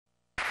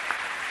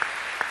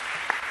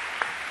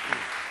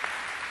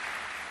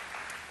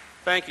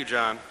Thank you,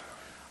 John.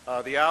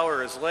 The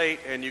hour is late,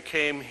 and you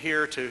came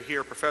here to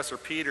hear Professor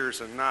Peters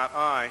and not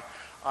I.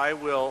 I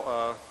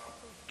will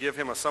give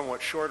him a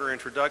somewhat shorter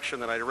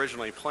introduction than I'd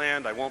originally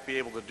planned. I won't be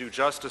able to do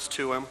justice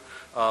to him,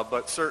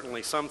 but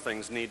certainly some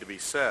things need to be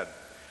said.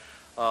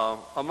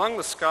 Among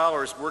the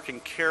scholars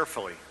working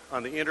carefully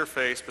on the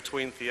interface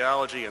between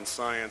theology and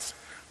science,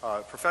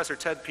 Professor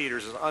Ted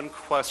Peters is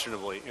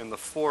unquestionably in the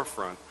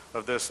forefront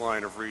of this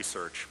line of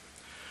research.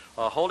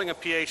 Holding a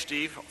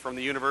PhD from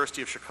the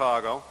University of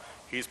Chicago,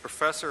 he's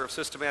professor of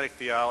systematic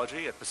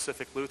theology at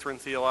Pacific Lutheran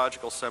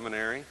Theological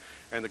Seminary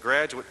and the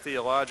Graduate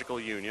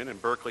Theological Union in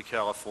Berkeley,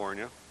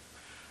 California,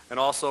 and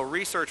also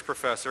research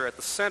professor at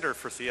the Center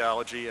for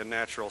Theology and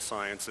Natural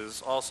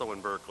Sciences, also in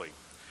Berkeley.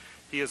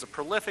 He is a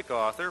prolific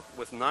author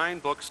with 9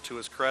 books to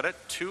his credit,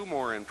 2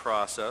 more in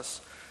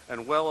process,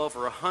 and well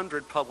over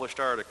 100 published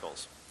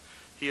articles.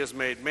 He has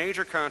made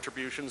major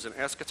contributions in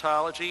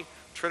eschatology,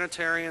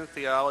 Trinitarian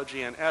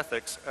theology, and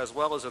ethics, as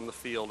well as in the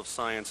field of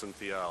science and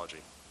theology.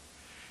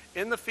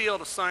 In the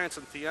field of science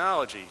and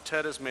theology,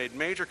 Ted has made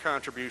major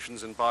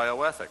contributions in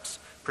bioethics,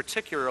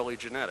 particularly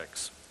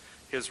genetics.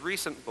 His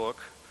recent book,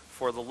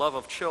 For the Love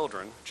of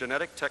Children,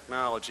 Genetic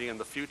Technology and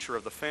the Future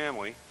of the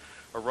Family,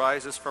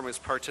 arises from his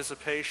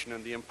participation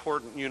in the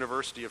important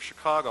University of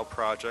Chicago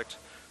project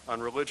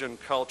on religion,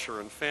 culture,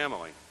 and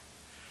family.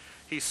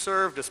 He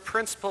served as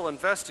principal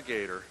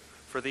investigator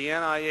for the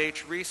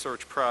NIH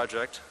research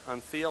project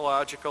on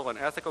theological and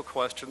ethical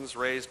questions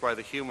raised by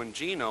the Human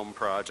Genome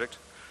Project,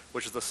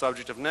 which is the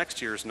subject of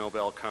next year's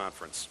Nobel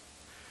Conference.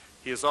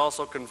 He is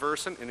also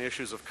conversant in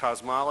issues of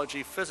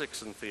cosmology,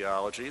 physics, and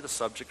theology, the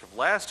subject of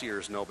last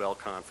year's Nobel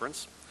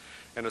Conference,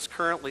 and is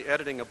currently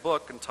editing a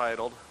book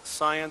entitled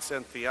Science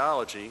and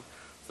Theology,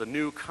 The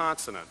New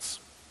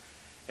Consonants.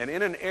 And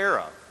in an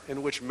era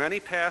in which many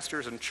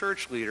pastors and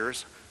church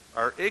leaders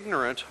are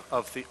ignorant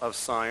of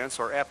science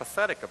or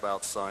apathetic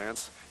about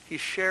science, he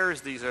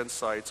shares these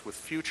insights with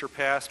future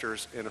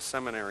pastors in a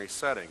seminary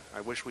setting.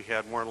 I wish we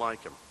had more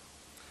like him.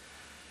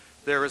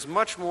 There is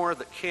much more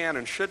that can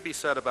and should be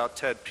said about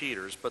Ted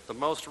Peters, but the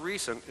most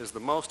recent is the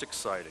most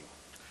exciting.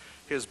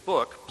 His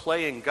book,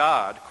 Playing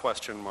God,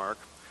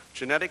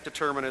 Genetic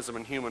Determinism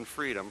and Human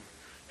Freedom,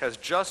 has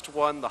just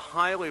won the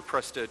highly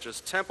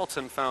prestigious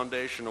Templeton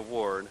Foundation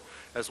Award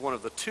as one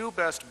of the 2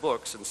 best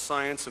books in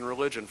science and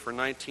religion for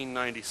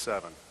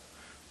 1997.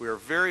 We are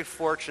very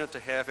fortunate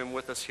to have him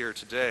with us here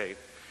today.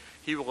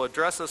 He will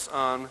address us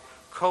on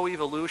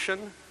coevolution,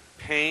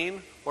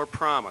 pain, or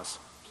promise.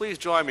 Please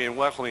join me in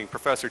welcoming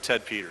Professor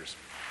Ted Peters.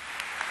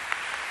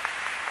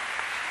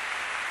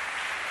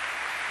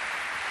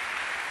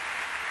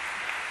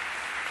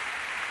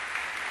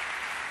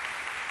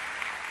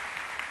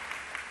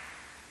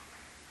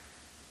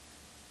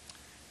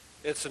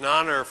 It's an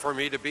honor for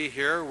me to be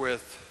here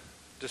with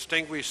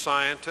distinguished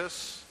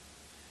scientists.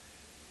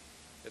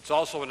 It's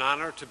also an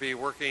honor to be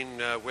working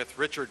with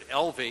Richard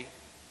Elvey.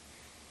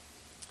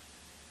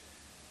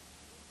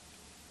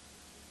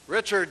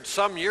 Richard,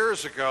 some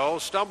years ago,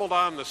 stumbled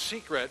on the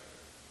secret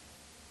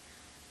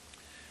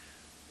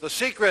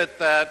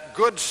that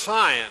good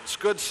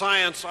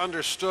science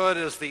understood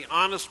as the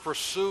honest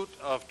pursuit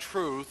of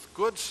truth,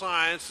 good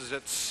science is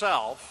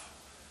itself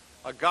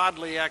a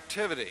godly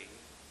activity.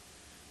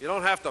 You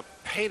don't have to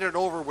paint it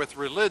over with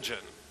religion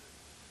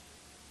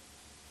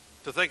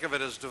to think of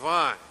it as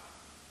divine.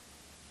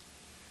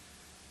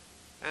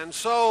 And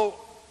so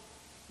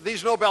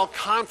these Nobel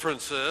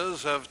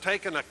Conferences have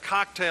taken a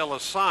cocktail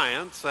of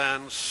science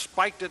and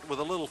spiked it with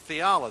a little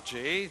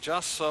theology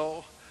just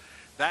so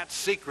that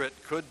secret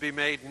could be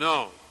made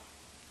known.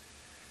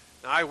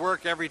 Now, I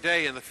work every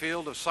day in the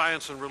field of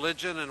science and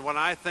religion, and when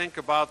I think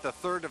about the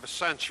third of a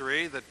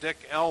century that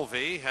Dick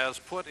Elvey has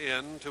put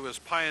into his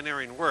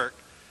pioneering work,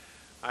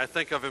 I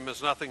think of him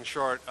as nothing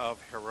short of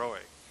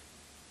heroic.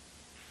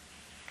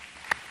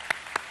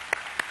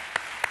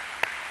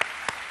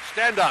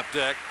 Stand up,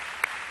 Dick.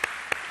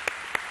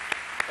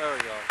 There we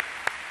go.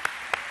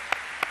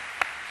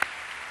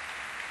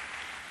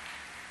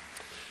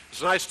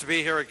 It's nice to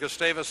be here at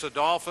Gustavus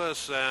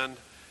Adolphus and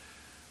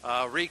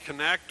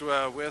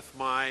reconnect with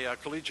my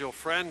collegial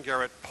friend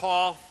Garrett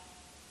Paul,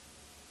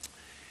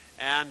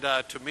 and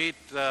to meet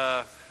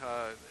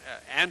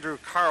Andrew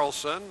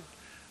Carlson,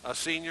 a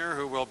senior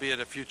who will be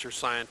a future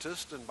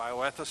scientist and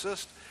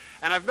bioethicist.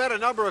 And I've met a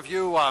number of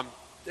you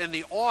in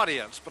the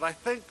audience, but I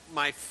think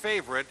my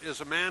favorite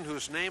is a man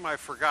whose name I've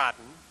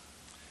forgotten.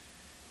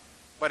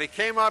 But he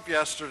came up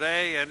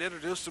yesterday and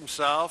introduced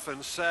himself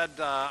and said,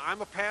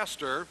 I'm a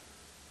pastor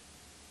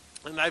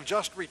and I've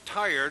just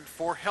retired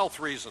for health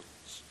reasons.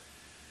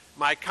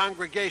 My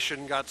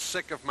congregation got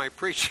sick of my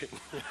preaching.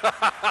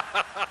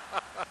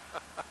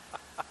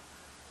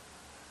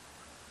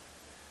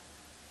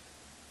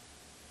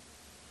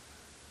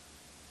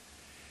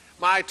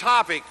 My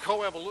topic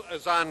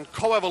is on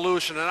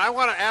coevolution, and I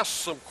want to ask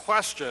some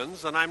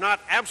questions, and I'm not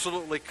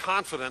absolutely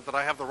confident that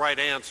I have the right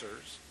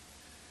answers.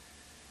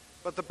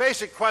 But the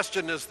basic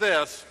question is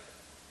this: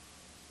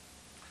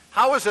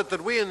 how is it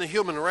that we in the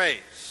human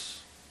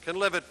race can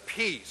live at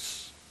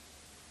peace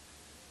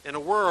in a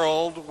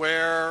world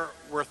where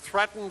we're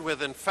threatened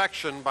with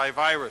infection by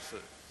viruses.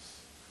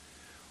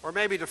 Or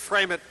maybe to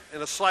frame it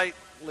in a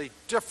slightly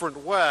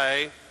different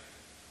way,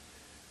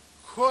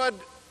 could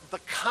the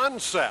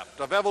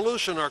concept of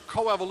evolution or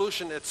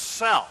coevolution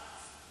itself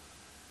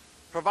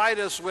provide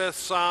us with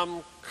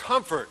some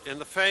comfort in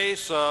the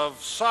face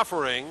of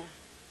suffering,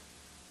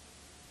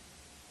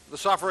 the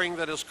suffering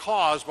that is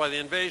caused by the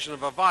invasion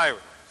of a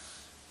virus?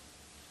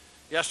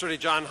 Yesterday,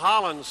 John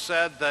Holland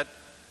said that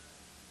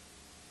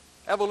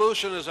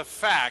evolution is a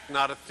fact,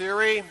 not a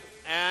theory,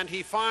 and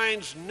he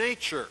finds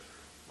nature,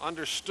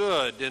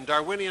 understood in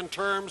Darwinian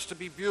terms, to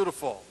be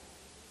beautiful.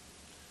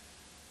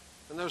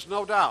 And there's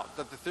no doubt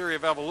that the theory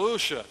of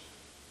evolution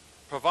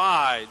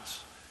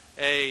provides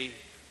a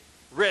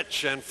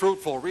rich and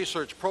fruitful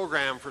research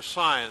program for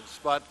science.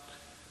 But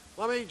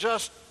let me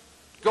just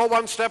go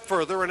one step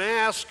further and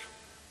ask,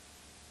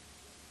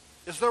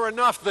 is there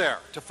enough there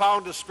to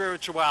found a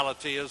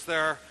spirituality? Is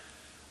there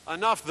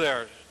enough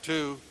there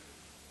to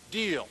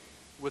deal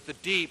with the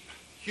deep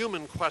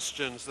human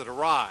questions that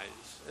arise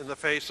in the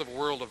face of a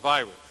world of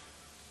virus?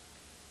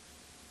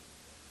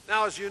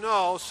 Now, as you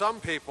know, some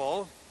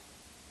people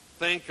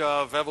think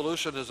of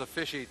evolution as a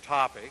fishy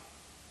topic.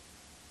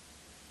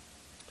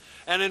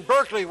 And in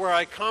Berkeley, where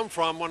I come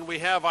from, when we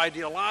have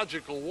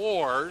ideological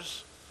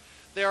wars,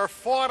 they are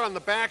fought on the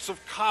backs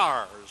of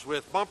cars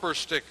with bumper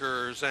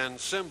stickers and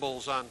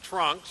symbols on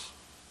trunks.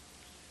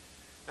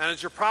 And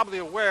as you're probably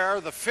aware,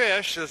 the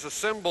fish is a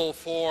symbol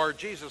for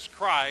Jesus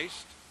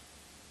Christ.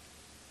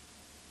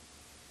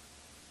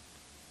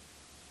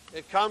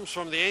 It comes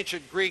from the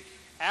ancient Greek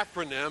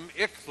acronym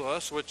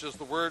ichthus, which is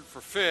the word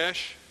for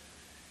fish.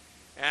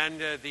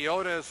 And the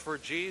iota is for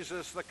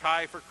Jesus, the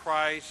chi for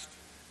Christ,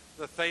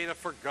 the theta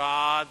for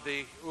God,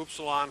 the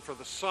upsilon for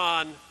the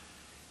Son,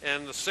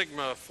 and the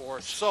sigma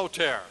for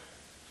soter.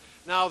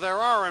 Now, there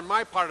are in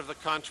my part of the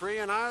country,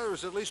 and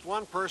there's at least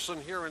one person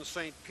here in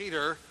St.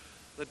 Peter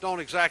that don't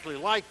exactly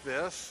like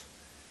this.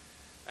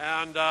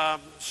 And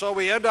so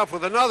we end up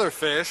with another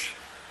fish,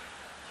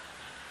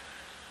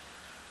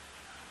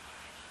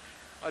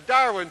 a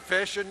Darwin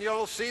fish, and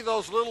you'll see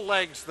those little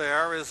legs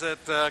there as it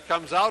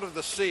comes out of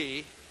the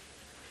sea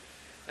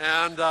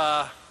and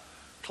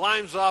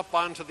climbs up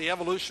onto the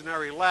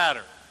evolutionary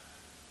ladder.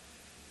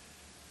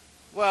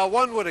 Well,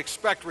 one would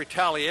expect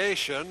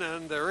retaliation,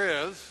 and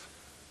there is.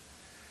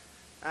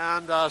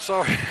 And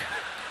so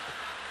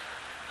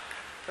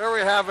here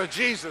we have a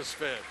Jesus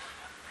fish.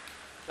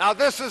 Now,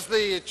 this is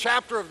the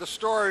chapter of the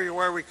story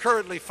where we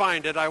currently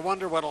find it. I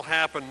wonder what will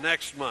happen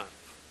next month.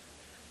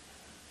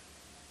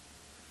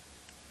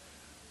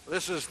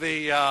 This is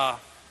the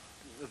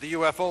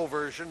UFO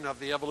version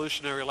of the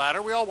evolutionary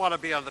ladder. We all want to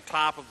be on the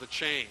top of the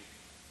chain.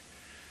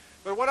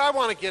 But what I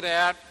want to get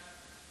at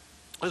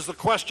is the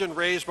question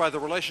raised by the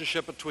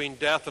relationship between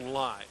death and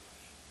life.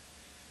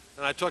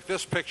 And I took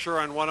this picture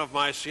on one of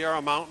my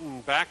Sierra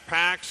Mountain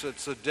backpacks.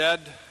 It's a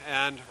dead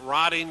and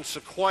rotting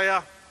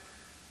sequoia,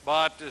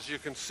 but as you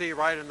can see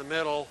right in the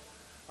middle,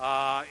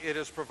 it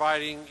is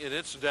providing in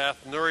its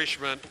death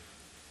nourishment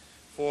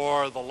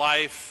for the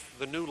life,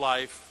 the new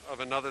life of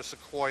another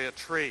sequoia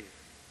tree.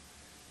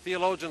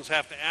 Theologians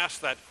have to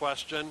ask that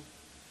question.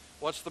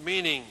 What's the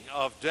meaning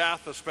of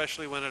death,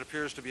 especially when it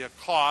appears to be a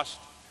cost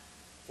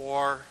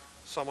for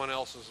someone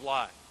else's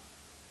life?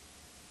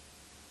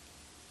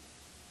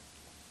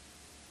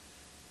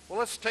 Well,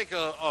 let's take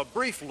a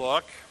brief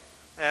look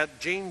at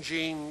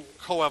gene-gene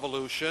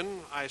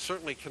coevolution. I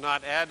certainly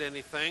cannot add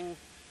anything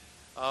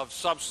of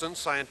substance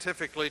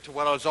scientifically to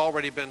what has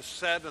already been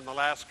said in the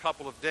last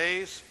couple of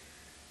days.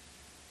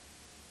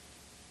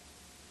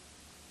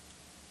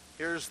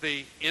 Here's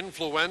the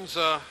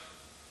influenza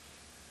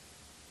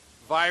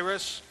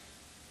virus.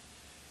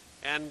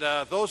 And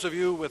those of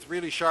you with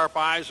really sharp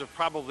eyes have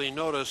probably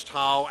noticed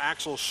how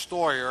Axel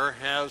Steuer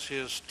has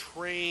his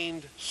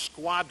trained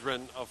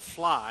squadron of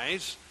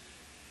flies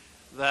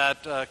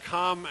that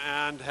come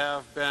and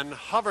have been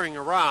hovering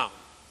around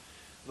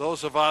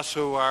those of us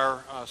who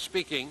are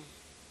speaking.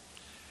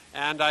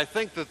 And I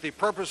think that the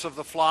purpose of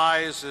the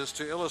flies is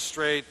to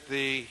illustrate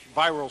the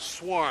viral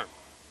swarm.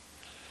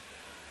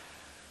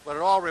 But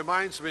it all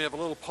reminds me of a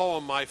little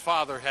poem my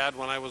father had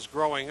when I was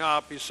growing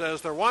up. He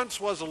says, "There once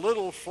was a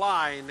little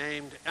fly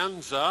named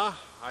Enza.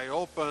 I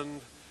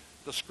opened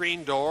the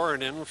screen door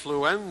and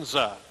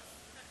influenza."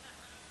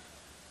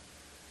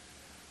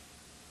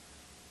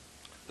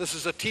 This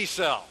is a T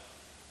cell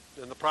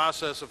in the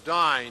process of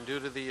dying due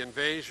to the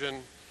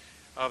invasion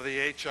of the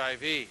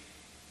HIV.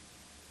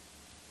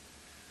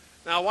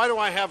 Now, why do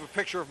I have a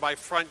picture of my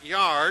front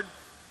yard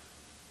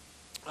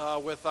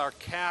with our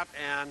cat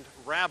and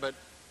rabbit?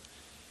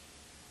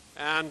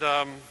 And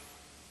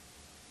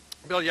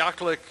Bill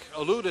Yaklik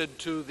alluded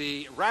to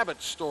the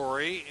rabbit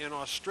story in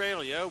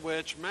Australia,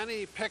 which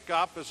many pick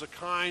up as a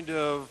kind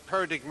of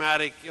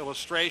paradigmatic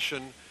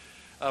illustration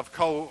of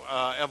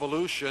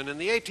co-evolution. In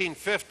the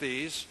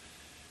 1850s,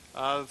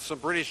 some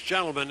British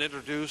gentlemen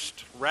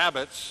introduced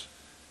rabbits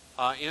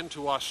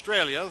into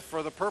Australia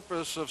for the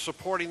purpose of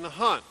supporting the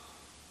hunt.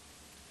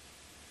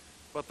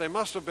 but they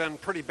must have been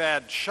pretty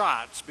bad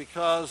shots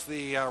because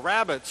the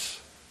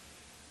rabbits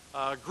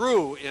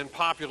grew in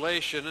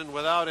population, and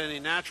without any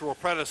natural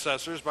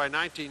predecessors, by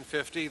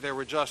 1950 there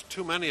were just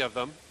too many of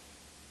them.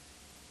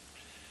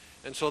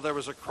 And so there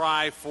was a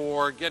cry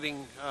for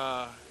getting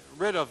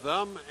rid of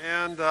them,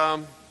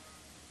 and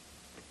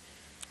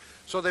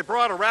so they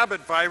brought a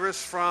rabbit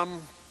virus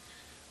from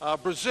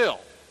Brazil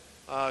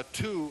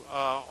to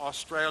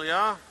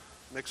Australia,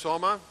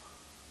 Myxoma.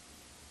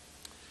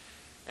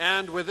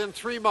 And within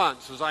 3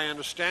 months, as I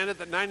understand it,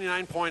 that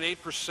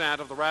 99.8%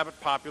 of the rabbit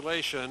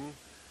population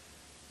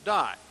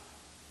died,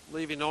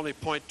 leaving only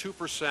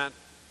 0.2%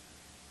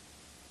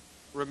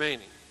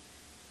 remaining.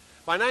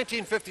 By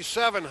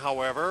 1957,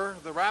 however,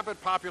 the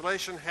rabbit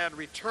population had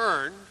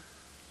returned,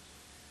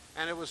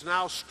 and it was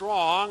now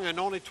strong, and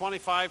only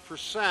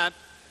 25%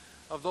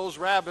 of those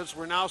rabbits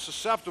were now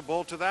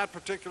susceptible to that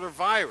particular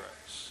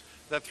virus,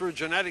 that through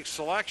genetic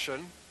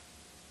selection,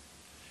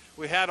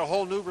 we had a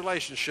whole new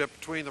relationship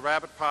between the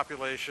rabbit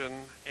population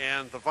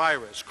and the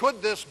virus.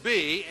 Could this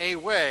be a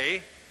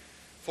way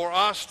for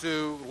us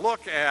to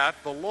look at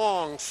the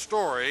long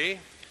story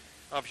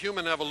of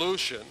human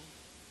evolution?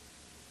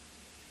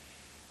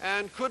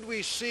 And could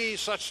we see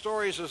such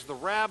stories as the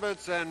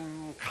rabbits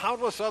and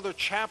countless other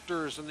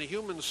chapters in the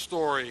human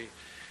story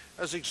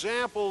as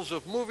examples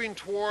of moving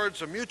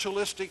towards a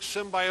mutualistic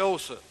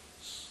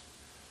symbiosis,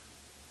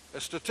 a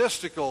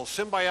statistical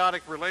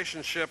symbiotic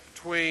relationship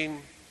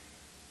between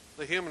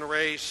the human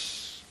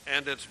race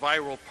and its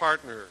viral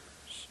partners?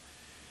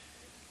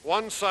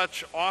 One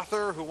such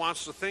author who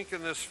wants to think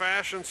in this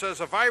fashion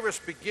says, a virus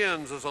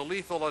begins as a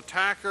lethal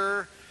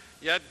attacker,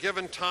 yet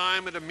given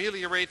time it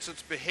ameliorates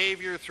its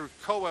behavior through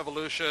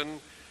coevolution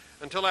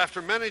until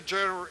after many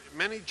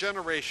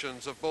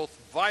generations of both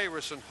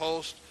virus and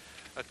host,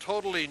 a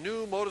totally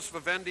new modus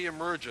vivendi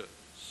emerges,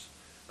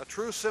 a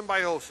true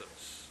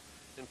symbiosis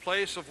in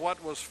place of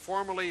what was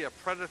formerly a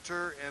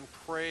predator and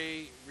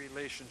prey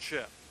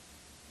relationship.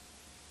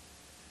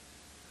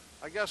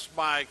 I guess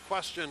my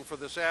question for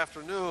this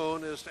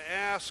afternoon is to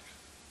ask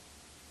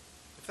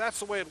if that's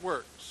the way it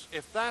works,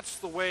 if that's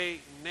the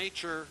way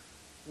nature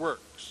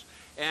works,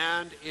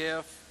 and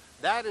if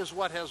that is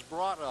what has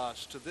brought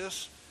us to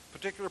this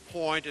particular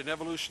point in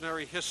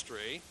evolutionary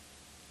history,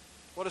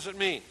 what does it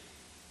mean?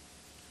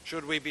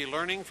 Should we be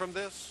learning from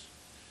this?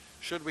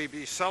 Should we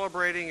be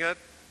celebrating it?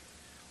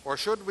 Or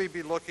should we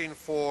be looking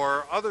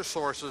for other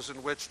sources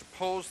in which to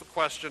pose the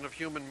question of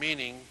human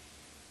meaning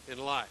in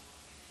life?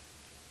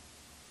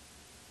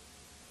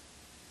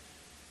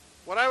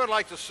 What I would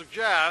like to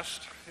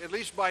suggest, at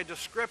least by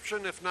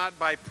description, if not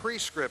by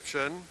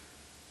prescription,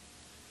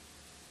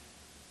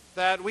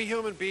 that we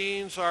human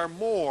beings are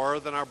more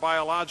than our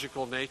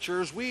biological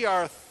natures. We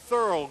are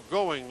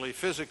thoroughgoingly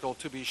physical,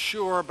 to be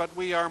sure, but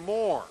we are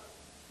more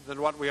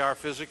than what we are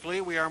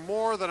physically. We are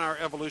more than our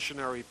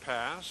evolutionary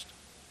past.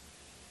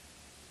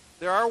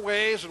 There are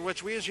ways in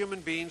which we as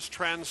human beings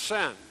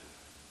transcend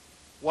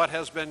what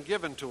has been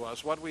given to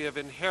us, what we have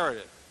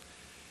inherited.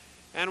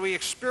 And we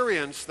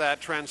experience that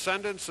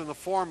transcendence in the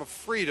form of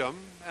freedom,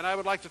 and I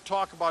would like to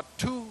talk about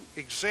two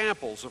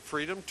examples of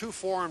freedom, two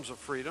forms of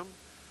freedom,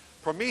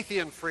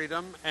 Promethean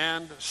freedom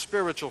and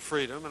spiritual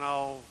freedom, and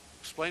I'll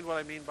explain what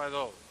I mean by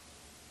those.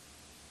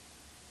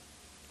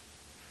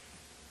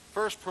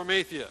 First,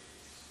 Prometheus.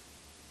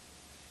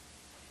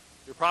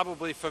 You're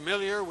probably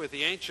familiar with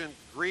the ancient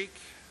Greek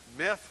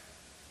myth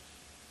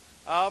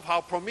of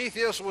how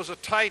Prometheus was a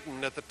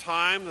titan at the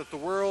time that the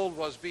world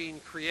was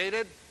being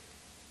created,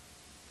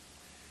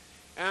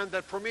 and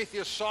that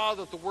Prometheus saw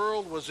that the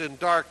world was in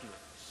darkness.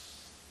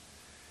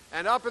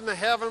 And up in the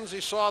heavens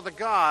he saw the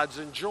gods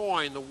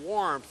enjoying the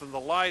warmth and the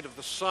light of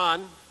the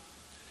sun.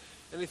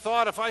 And he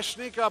thought, if I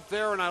sneak up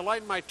there and I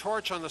light my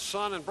torch on the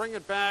sun and bring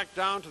it back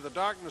down to the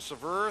darkness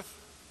of earth,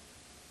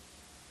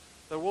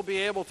 then we'll be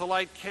able to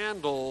light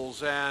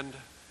candles and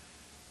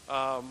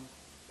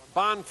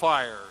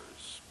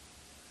bonfires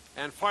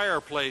and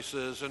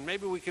fireplaces, and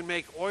maybe we can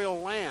make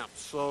oil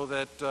lamps so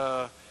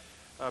that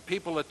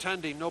people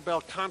attending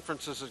Nobel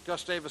Conferences at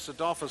Gustavus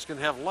Adolphus can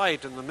have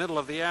light in the middle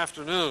of the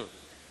afternoon.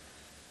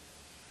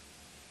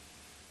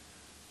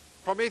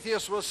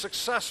 Prometheus was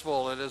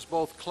successful. It is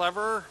both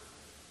clever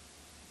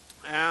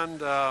and,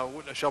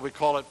 shall we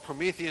call it,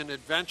 Promethean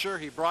adventure.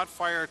 He brought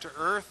fire to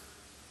earth,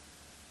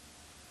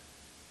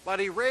 but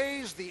he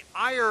raised the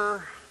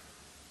ire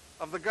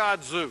of the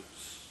god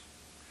Zeus.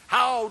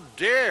 How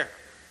dare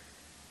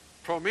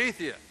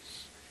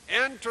Prometheus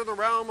enter the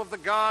realm of the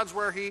gods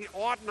where he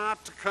ought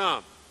not to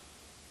come?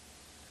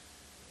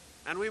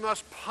 And we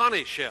must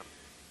punish him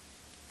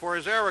for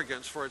his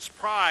arrogance, for his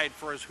pride,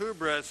 for his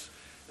hubris.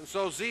 And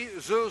so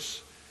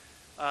Zeus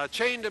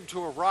chained him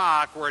to a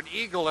rock where an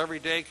eagle every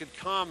day could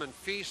come and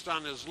feast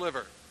on his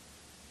liver.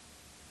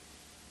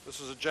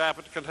 This is a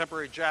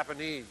contemporary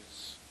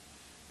Japanese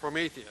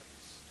Prometheus.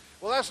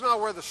 Well, that's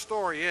not where the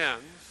story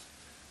ends.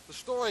 The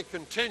story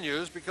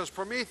continues because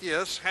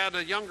Prometheus had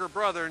a younger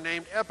brother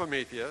named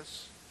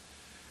Epimetheus.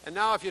 And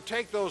now if you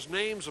take those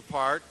names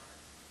apart,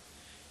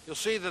 you'll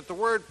see that the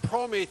word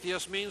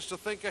Prometheus means to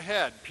think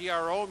ahead.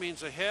 P-R-O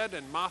means ahead,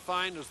 and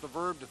mathein is the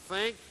verb to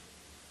think.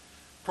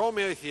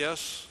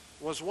 Prometheus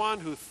was one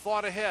who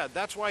thought ahead.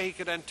 That's why he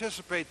could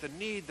anticipate the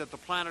need that the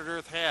planet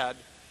Earth had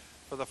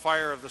for the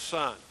fire of the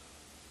sun.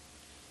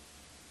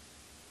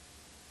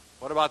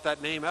 What about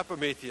that name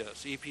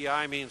Epimetheus?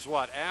 E-P-I means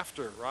what?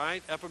 After,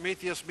 right?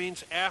 Epimetheus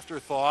means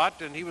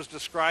afterthought, and he was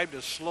described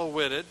as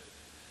slow-witted.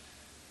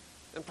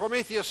 And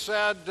Prometheus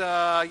said,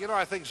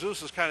 I think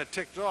Zeus is kind of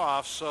ticked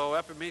off, so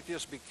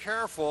Epimetheus, be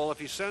careful. If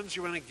he sends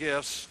you any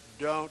gifts,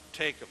 don't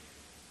take them.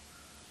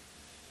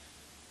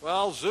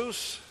 Well,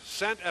 Zeus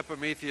sent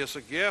Epimetheus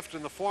a gift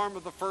in the form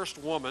of the first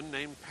woman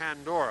named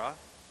Pandora.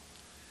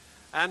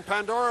 And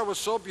Pandora was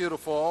so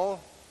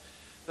beautiful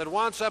that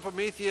once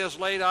Epimetheus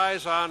laid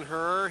eyes on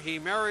her, he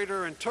married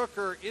her and took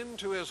her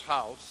into his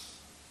house.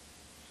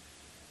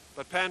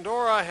 But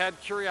Pandora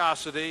had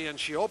curiosity, and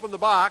she opened the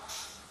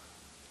box.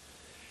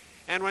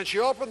 And when she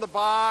opened the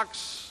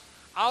box,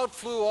 out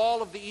flew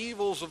all of the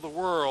evils of the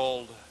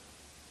world: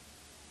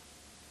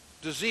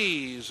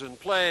 disease and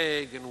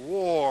plague and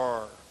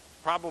war,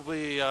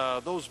 probably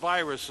those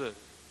viruses.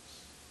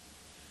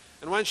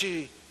 And when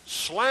she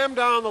slammed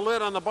down the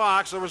lid on the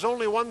box, there was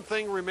only one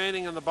thing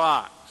remaining in the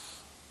box: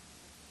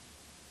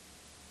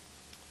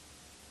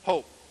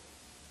 hope.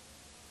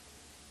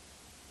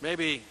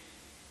 Maybe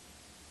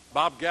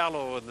Bob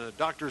Gallo and the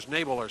Doctor's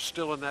Nabel are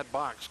still in that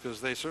box,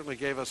 because they certainly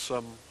gave us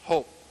some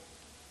hope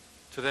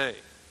today.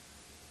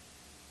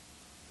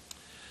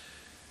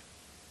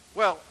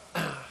 Well,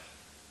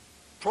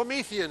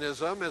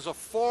 Prometheanism is a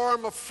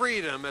form of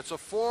freedom. It's a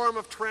form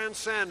of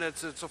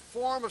transcendence. It's a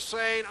form of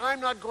saying, I'm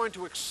not going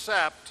to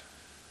accept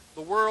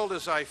the world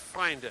as I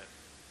find it.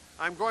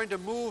 I'm going to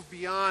move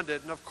beyond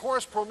it. And of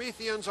course,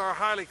 Prometheans are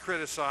highly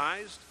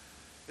criticized,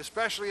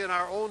 especially in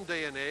our own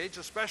day and age,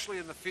 especially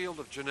in the field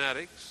of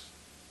genetics.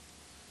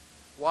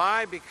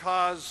 Why?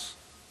 Because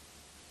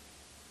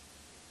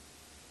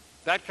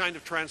that kind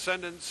of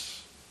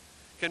transcendence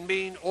can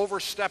mean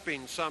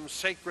overstepping some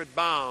sacred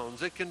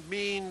bounds. It can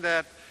mean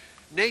that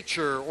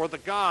nature or the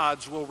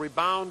gods will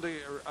rebound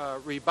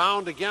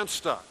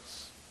against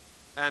us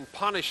and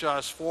punish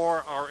us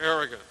for our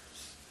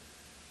arrogance.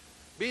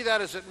 Be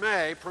that as it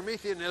may,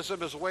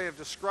 Prometheanism is a way of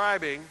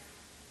describing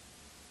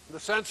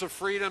the sense of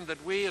freedom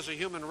that we as a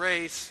human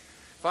race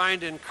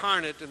find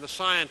incarnate in the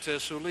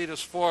scientists who lead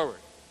us forward.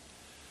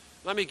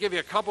 Let me give you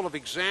a couple of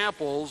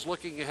examples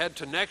looking ahead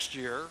to next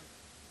year,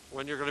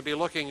 when you're going to be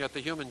looking at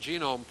the Human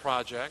Genome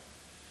Project.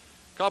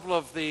 A couple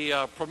of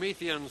the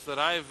Prometheans that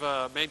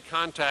I've made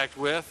contact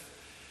with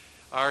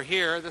are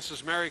here. This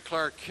is Mary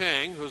Claire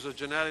King, who's a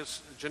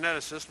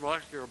geneticist,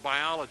 molecular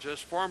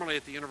biologist, formerly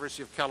at the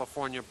University of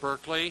California,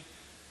 Berkeley,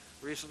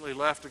 recently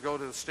left to go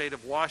to the state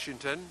of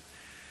Washington.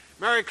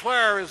 Mary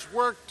Claire has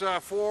worked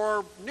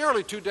for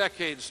nearly 2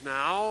 decades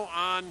now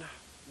on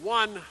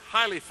one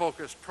highly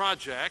focused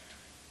project.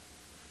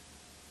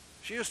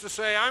 She used to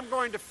say, I'm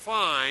going to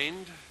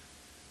find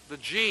the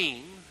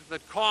gene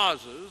that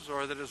causes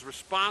or that is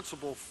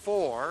responsible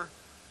for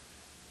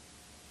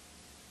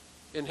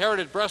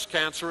inherited breast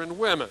cancer in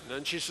women.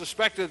 And she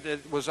suspected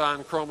it was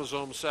on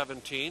chromosome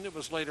 17. It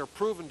was later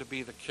proven to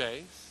be the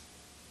case.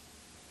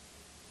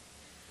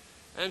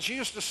 And she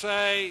used to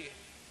say,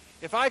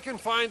 if I can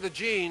find the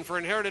gene for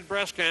inherited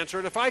breast cancer,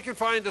 and if I can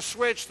find the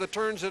switch that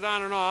turns it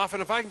on and off,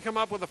 and if I can come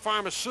up with a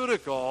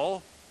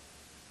pharmaceutical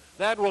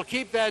that will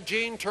keep that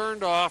gene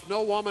turned off,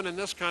 no woman in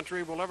this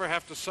country will ever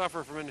have to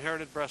suffer from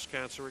inherited breast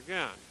cancer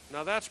again.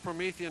 Now that's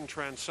Promethean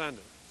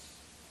transcendence.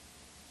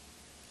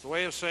 It's a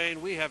way of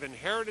saying we have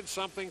inherited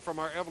something from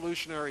our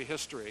evolutionary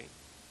history,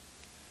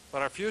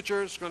 but our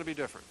future is going to be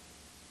different.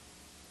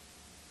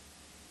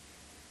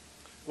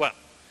 Well,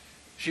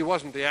 she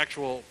wasn't the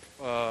actual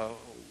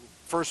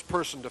first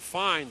person to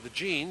find the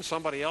gene.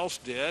 Somebody else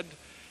did,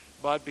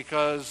 but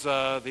because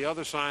the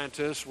other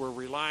scientists were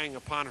relying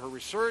upon her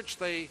research,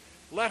 they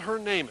let her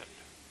name it.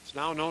 It's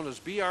now known as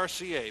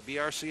BRCA,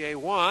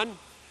 BRCA1,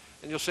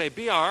 and you'll say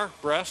BR,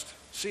 breast,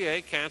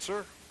 CA, cancer,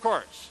 of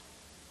course.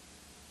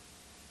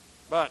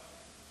 But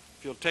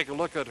if you'll take a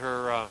look at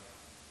her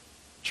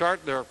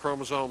chart there,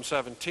 chromosome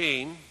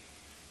 17,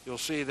 you'll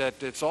see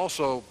that it's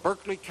also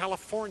Berkeley,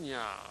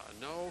 California.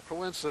 No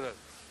coincidence.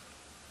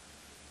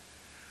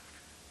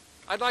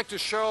 I'd like to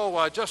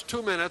show just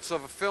 2 minutes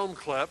of a film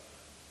clip,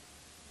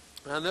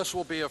 and this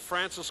will be of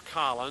Francis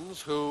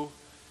Collins, who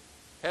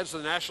heads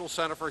the National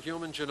Center for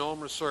Human Genome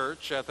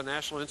Research at the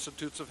National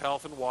Institutes of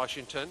Health in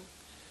Washington.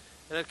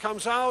 And it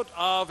comes out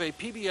of a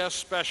PBS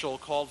special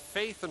called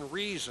Faith and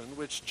Reason,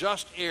 which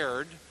just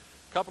aired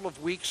a couple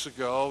of weeks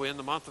ago in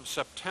the month of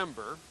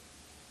September.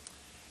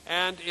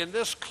 And in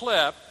this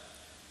clip,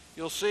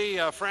 you'll see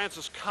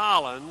Francis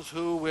Collins,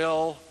 who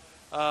will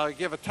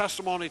give a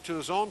testimony to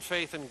his own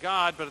faith in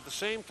God, but at the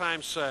same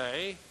time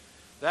say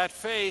that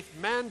faith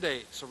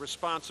mandates a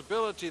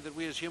responsibility that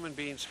we as human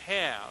beings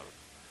have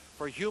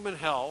for human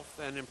health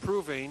and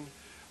improving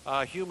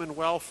human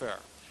welfare.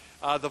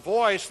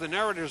 The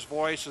narrator's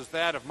voice is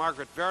that of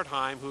Margaret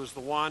Wertheim, who's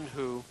the one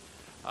who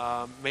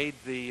made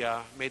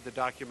the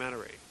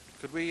documentary.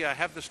 Could we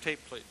have this tape,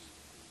 please?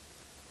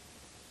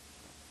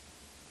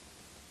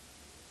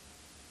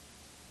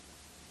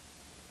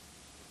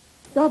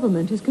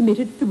 Government has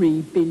committed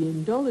 $3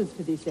 billion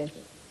to this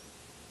effort.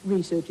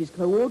 Research is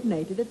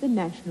coordinated at the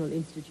National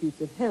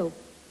Institutes of Health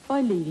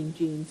by leading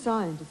gene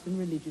scientist and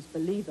religious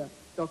believer,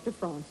 Dr.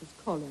 Francis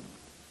Collins.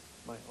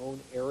 My own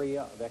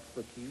area of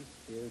expertise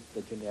is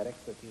the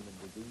genetics of human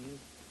disease.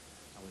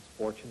 I was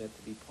fortunate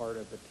to be part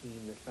of a team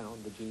that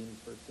found the genes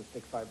for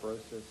cystic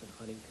fibrosis and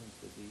Huntington's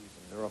disease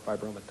and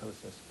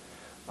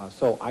neurofibromatosis.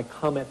 So I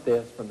come at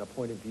this from the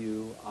point of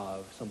view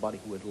of somebody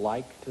who would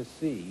like to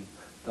see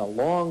the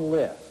long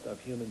list of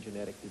human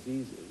genetic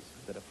diseases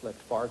that afflict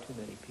far too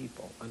many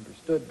people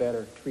understood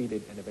better,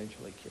 treated, and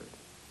eventually cured.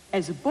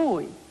 As a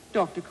boy,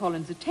 Dr.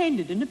 Collins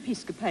attended an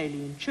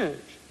Episcopalian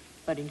church,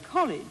 but in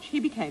college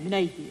he became an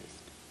atheist.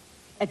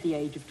 At the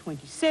age of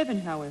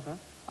 27, however,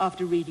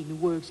 after reading the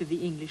works of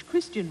the English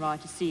Christian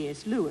writer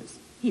C.S. Lewis,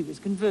 he was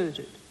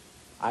converted.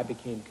 I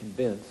became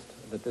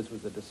convinced that this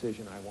was a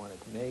decision I wanted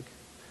to make,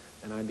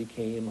 and I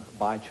became,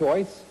 by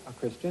choice, a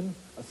Christian,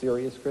 a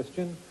serious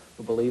Christian,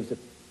 who believes that.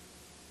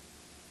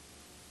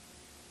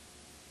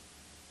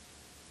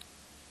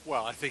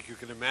 Well, I think you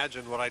can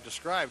imagine what I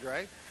described,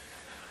 right?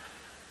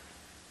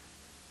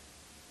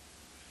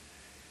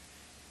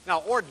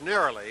 Now,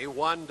 ordinarily,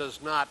 one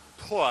does not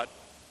put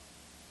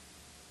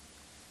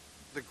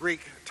the Greek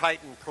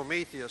titan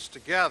Prometheus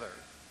together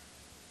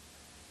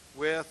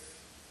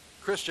with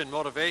Christian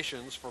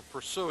motivations for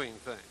pursuing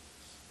things.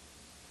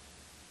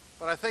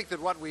 But I think that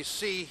what we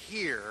see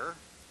here,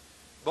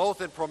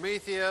 both in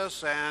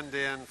Prometheus and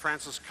in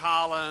Francis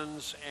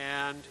Collins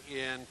and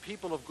in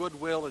people of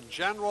goodwill in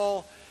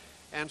general,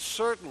 and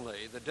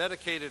certainly the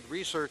dedicated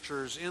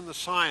researchers in the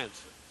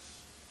sciences,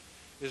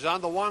 is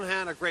on the one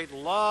hand a great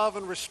love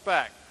and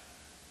respect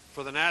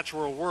for the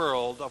natural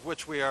world of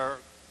which we are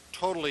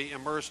totally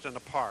immersed and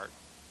a part,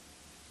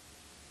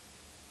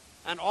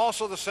 and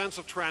also the sense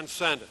of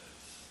transcendence,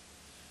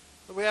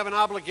 that we have an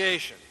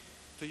obligation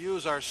to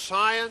use our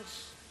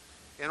science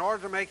in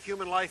order to make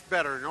human life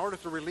better, in order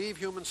to relieve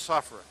human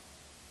suffering.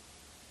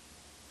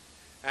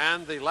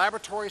 And the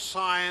laboratory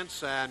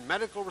science and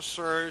medical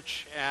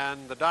research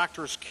and the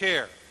doctor's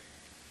care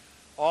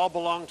all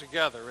belong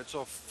together. It's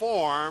a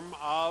form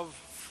of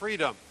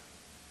freedom.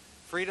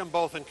 Freedom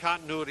both in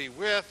continuity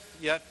with,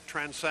 yet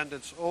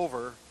transcendence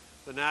over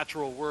the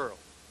natural world.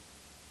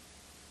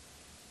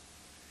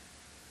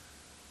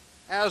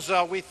 As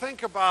we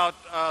think about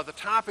the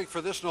topic for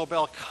this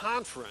Nobel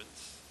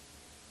Conference,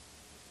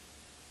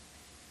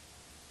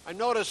 I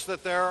noticed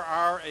that there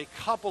are a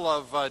couple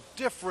of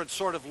different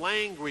sort of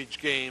language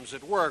games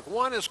at work.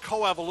 One is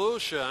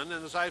coevolution,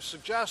 and as I've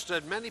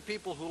suggested, many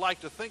people who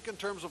like to think in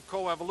terms of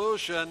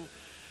coevolution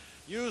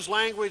use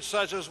language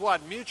such as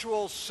what?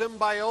 Mutual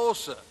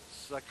symbiosis,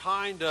 a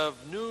kind of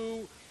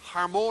new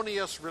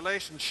harmonious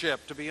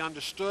relationship to be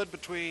understood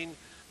between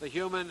the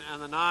human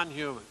and the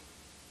non-human.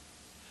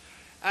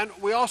 And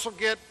we also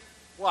get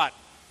what?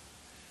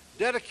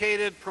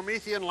 Dedicated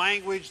Promethean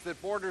language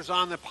that borders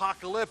on the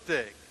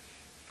apocalyptic,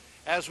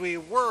 as we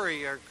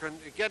worry or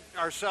get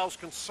ourselves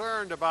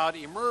concerned about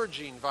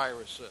emerging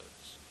viruses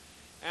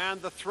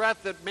and the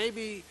threat that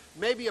maybe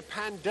a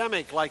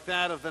pandemic like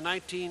that of the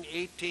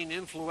 1918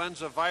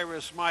 influenza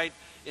virus might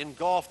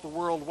engulf the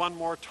world one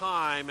more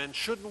time, and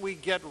shouldn't we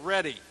get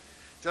ready?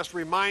 Just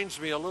reminds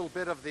me a little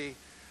bit of the,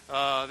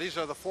 these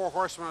are the four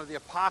horsemen of the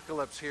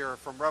apocalypse here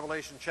from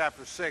Revelation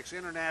chapter 6,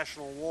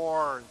 international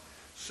war, and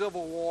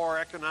civil war,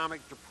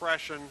 economic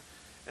depression,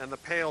 and the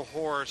pale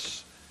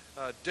horse,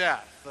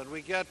 death. And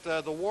we get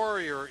the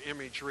warrior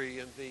imagery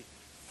and the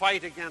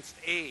fight against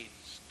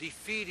AIDS,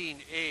 defeating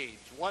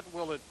AIDS. What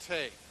will it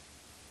take?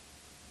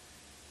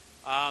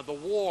 The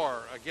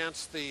war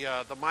against the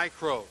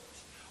microbes.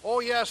 Oh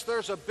yes,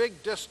 there's a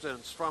big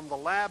distance from the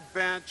lab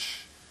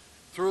bench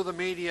through the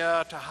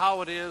media to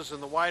how it is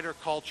in the wider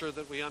culture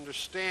that we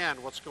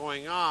understand what's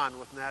going on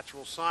with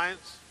natural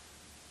science.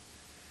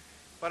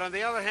 But on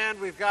the other hand,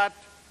 we've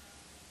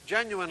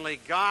genuinely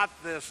got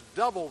this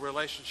double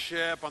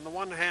relationship. On the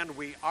one hand,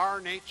 we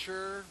are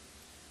nature.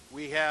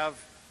 We have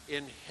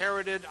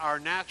inherited our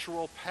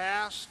natural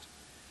past.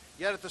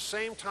 Yet at the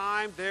same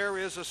time, there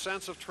is a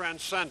sense of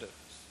transcendence,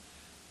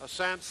 a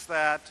sense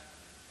that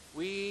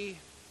we,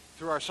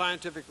 through our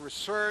scientific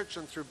research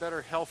and through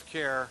better health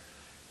care,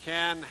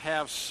 can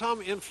have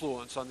some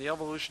influence on the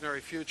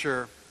evolutionary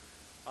future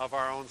of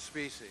our own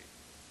species.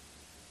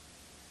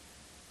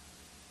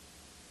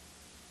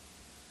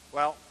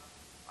 Well,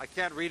 I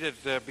can't read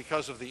it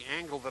because of the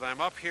angle that I'm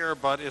up here,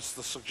 but it's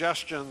the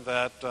suggestion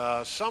that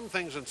some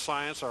things in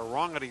science are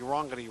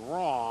wrongity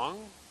wrong.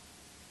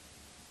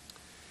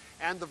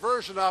 And the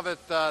version of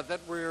it that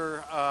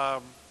we're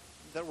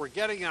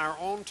getting in our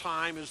own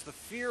time is the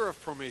fear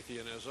of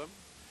Prometheanism.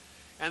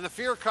 And the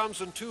fear comes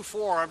in two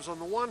forms. On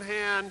the one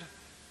hand,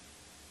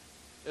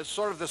 it's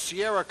sort of the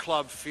Sierra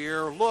Club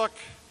fear. Look,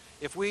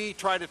 if we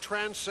try to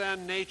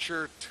transcend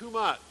nature too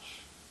much,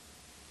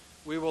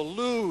 we will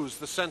lose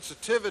the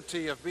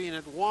sensitivity of being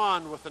at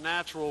one with the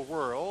natural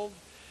world.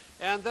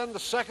 And then the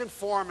second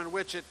form in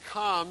which it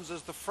comes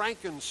is the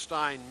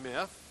Frankenstein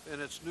myth in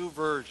its new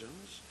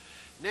versions.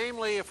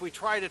 Namely, if we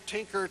try to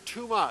tinker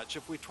too much,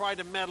 if we try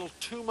to meddle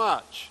too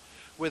much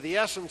with the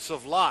essence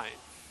of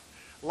life,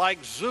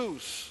 like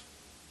Zeus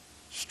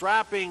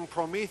strapping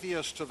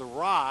Prometheus to the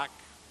rock,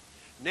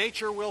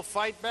 nature will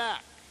fight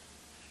back.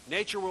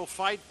 Nature will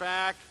fight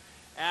back,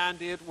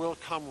 and it will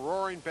come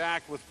roaring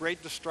back with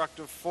great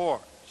destructive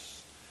force.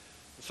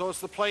 So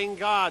it's the playing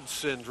God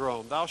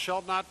syndrome. Thou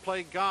shalt not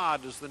play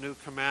God is the new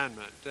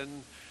commandment.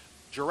 And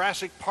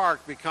Jurassic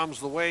Park becomes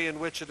the way in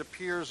which it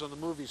appears on the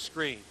movie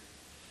screen.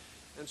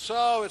 And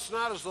so it's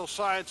not as though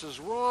science is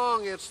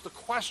wrong. It's the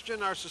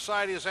question our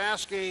society is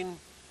asking,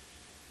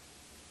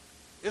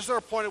 is there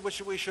a point at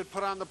which we should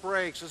put on the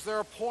brakes? Is there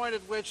a point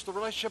at which the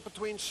relationship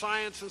between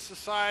science and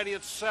society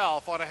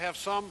itself ought to have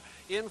some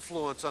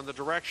influence on the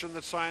direction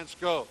that science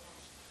goes?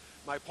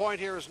 My point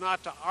here is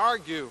not to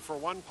argue for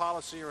one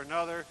policy or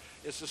another.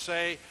 It's to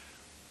say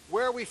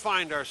where we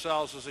find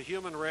ourselves as a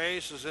human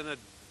race is in a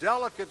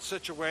delicate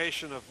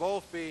situation of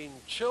both being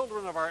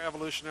children of our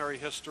evolutionary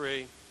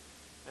history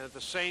and at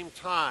the same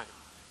time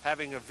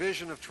having a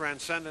vision of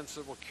transcendence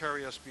that will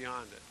carry us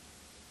beyond it.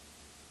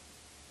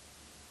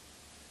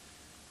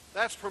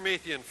 That's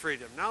Promethean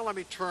freedom. Now let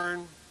me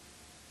turn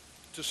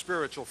to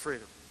spiritual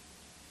freedom.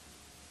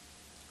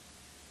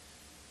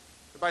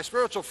 By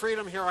spiritual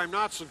freedom here, I'm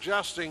not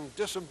suggesting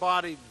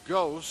disembodied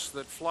ghosts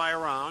that fly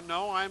around.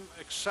 No, I'm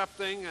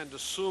accepting and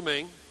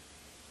assuming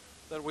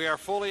that we are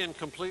fully and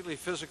completely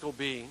physical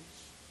beings.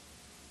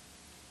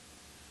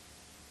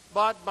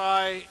 But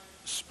by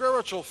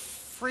spiritual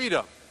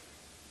freedom,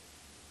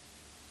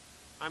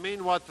 I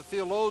mean what the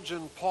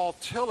theologian Paul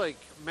Tillich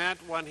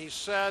meant when he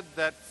said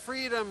that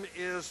freedom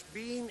is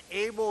being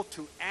able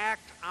to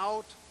act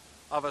out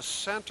of a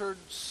centered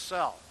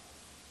self,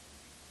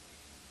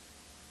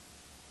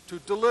 to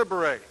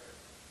deliberate,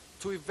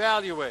 to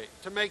evaluate,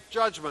 to make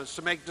judgments,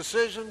 to make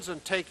decisions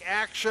and take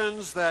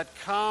actions that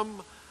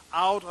come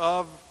out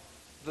of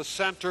the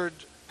centered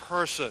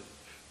person.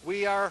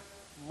 We are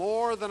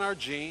more than our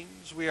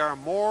genes. We are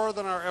more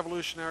than our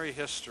evolutionary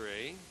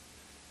history.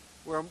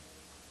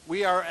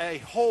 We are a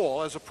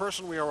whole. As a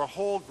person, we are a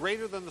whole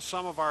greater than the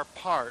sum of our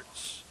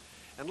parts.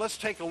 And let's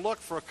take a look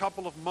for a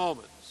couple of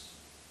moments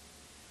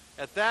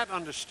at that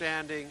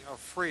understanding of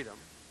freedom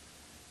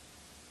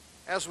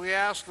as we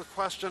ask the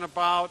question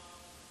about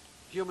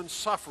human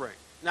suffering.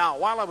 Now,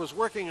 while I was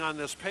working on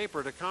this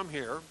paper to come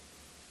here,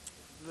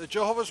 the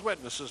Jehovah's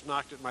Witnesses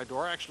knocked at my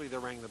door. Actually, they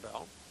rang the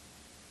bell.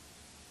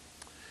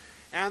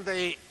 And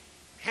they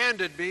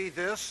handed me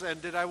this,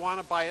 and did I want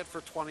to buy it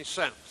for 20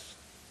 cents?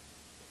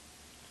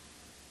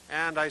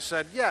 And I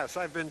said, yes,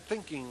 I've been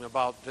thinking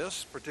about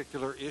this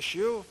particular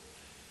issue.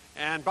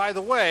 And by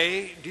the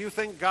way, do you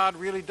think God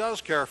really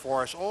does care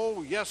for us?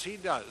 Oh, yes, he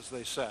does,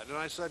 they said. And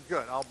I said,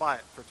 good, I'll buy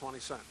it for 20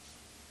 cents.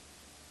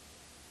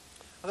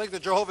 I think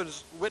the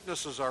Jehovah's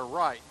Witnesses are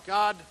right.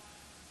 God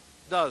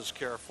does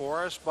care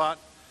for us, but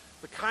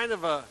the kind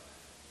of a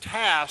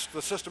task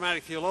the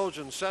systematic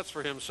theologian sets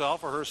for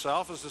himself or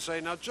herself is to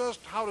say, now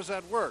just how does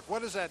that work?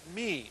 What does that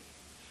mean?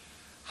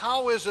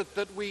 How is it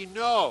that we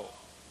know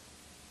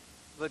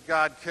that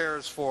God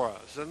cares for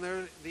us? And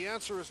the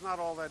answer is not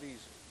all that easy.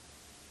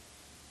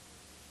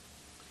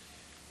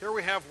 Here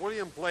we have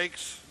William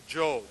Blake's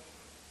Job.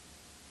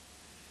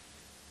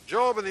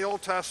 Job in the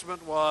Old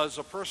Testament was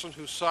a person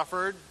who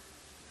suffered.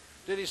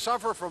 Did he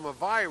suffer from a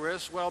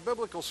virus? Well,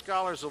 biblical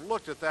scholars have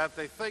looked at that.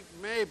 They think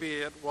maybe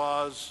it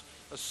was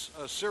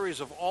a series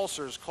of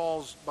ulcers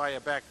caused by a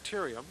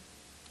bacterium.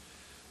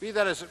 Be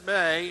that as it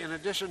may, in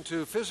addition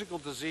to physical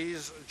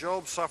disease,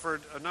 Job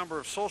suffered a number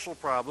of social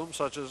problems,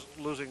 such as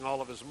losing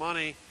all of his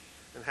money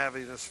and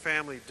having his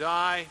family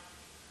die.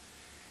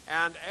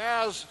 And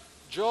as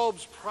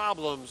Job's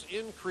problems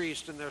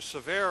increased in their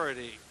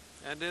severity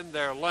and in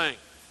their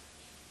length,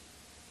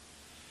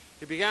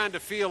 he began to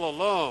feel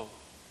alone,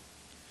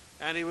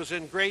 and he was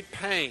in great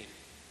pain,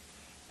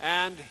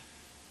 and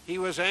he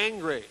was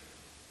angry,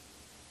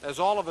 as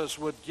all of us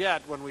would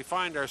get when we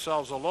find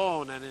ourselves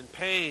alone and in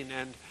pain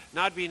and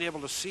not being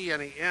able to see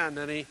any end.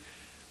 And he,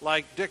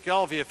 like Dick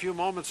Elvey a few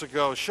moments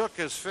ago, shook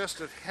his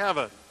fist at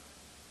heaven.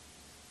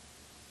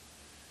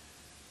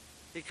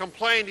 He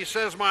complained, he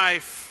says, my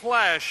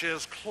flesh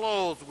is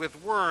clothed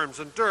with worms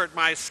and dirt.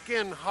 My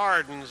skin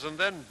hardens and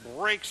then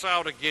breaks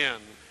out again,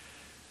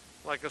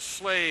 like a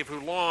slave who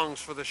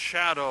longs for the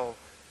shadow,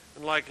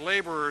 and like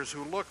laborers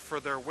who look for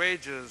their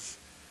wages.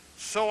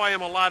 So I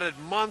am allotted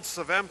months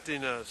of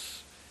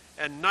emptiness,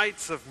 and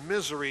nights of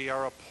misery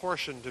are a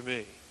portion to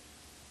me.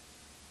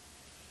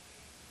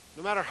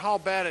 No matter how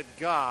bad it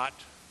got,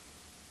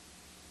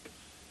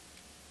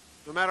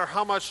 no matter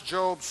how much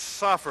Job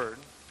suffered,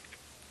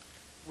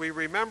 we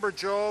remember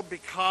Job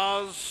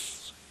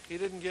because he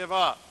didn't give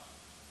up.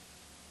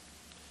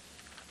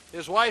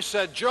 His wife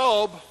said,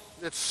 Job,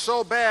 it's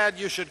so bad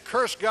you should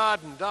curse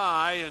God and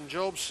die. And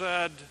Job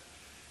said,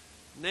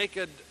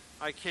 naked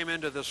I came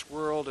into this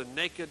world, and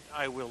naked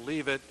I will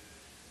leave it.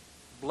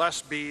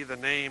 Blessed be the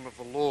name of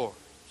the Lord.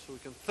 So we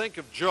can think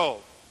of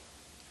Job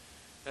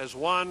as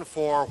one,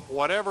 for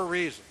whatever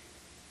reason,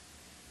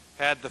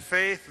 had the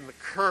faith and the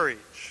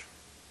courage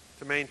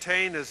to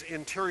maintain his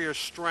interior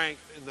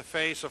strength in the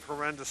face of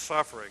horrendous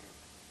suffering.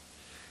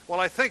 Well,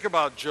 I think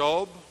about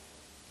Job.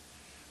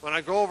 When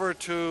I go over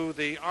to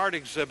the art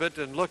exhibit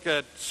and look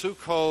at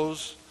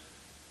Suko's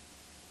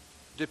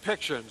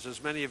depictions,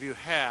 as many of you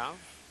have,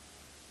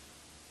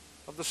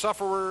 of the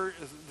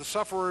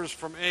sufferers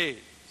from AIDS.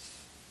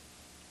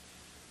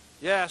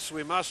 Yes,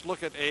 we must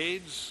look at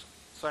AIDS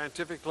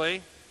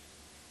scientifically.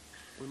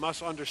 We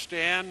must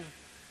understand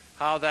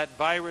how that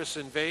virus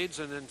invades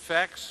and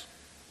infects.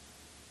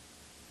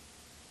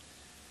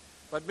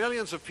 But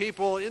millions of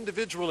people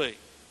individually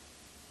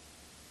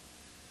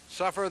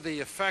suffer the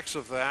effects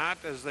of that,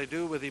 as they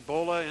do with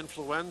Ebola,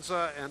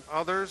 influenza, and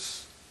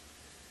others.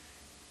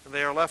 And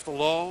they are left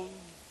alone,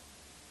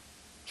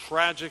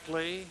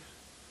 tragically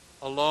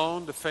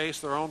alone, to face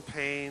their own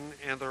pain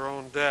and their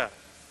own death.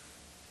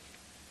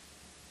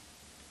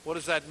 What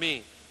does that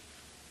mean?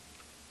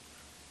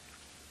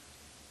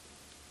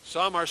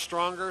 Some are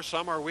stronger,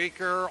 some are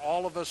weaker.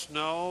 All of us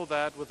know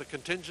that with the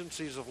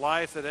contingencies of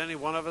life that any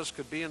one of us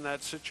could be in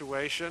that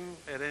situation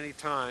at any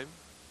time.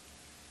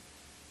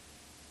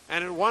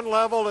 And at one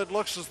level, it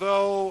looks as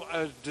though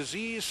a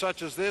disease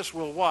such as this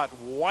will what?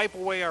 Wipe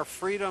away our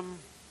freedom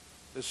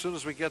as soon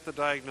as we get the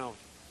diagnosis.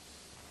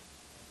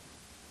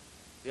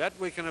 Yet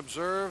we can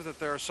observe that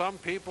there are some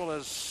people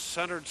as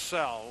centered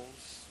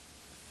selves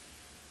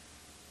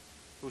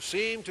who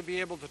seem to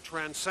be able to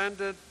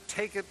transcend it,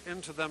 take it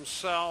into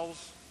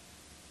themselves,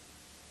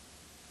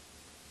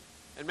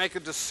 and make a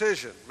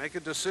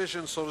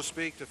decision, so to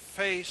speak, to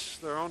face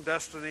their own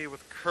destiny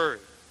with courage.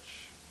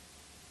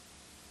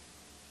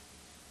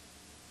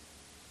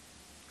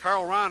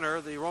 Karl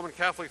Rahner, the Roman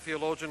Catholic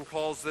theologian,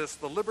 calls this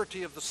the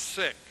liberty of the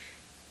sick.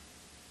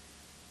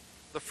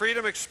 The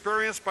freedom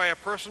experienced by a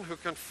person who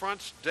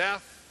confronts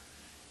death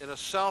in a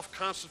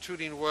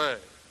self-constituting way.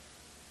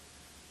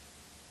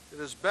 It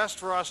is best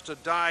for us to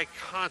die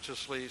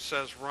consciously,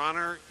 says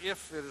Rahner,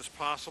 if it is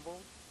possible.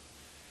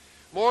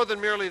 More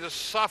than merely to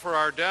suffer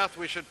our death,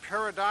 we should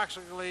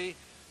paradoxically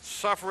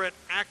suffer it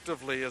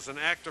actively as an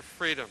act of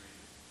freedom.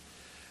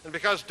 And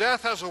because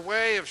death has a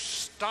way of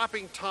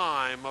stopping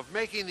time, of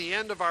making the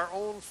end of our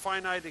own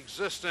finite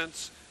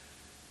existence,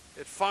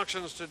 it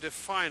functions to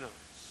define us.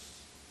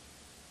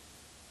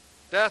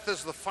 Death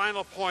is the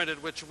final point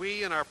at which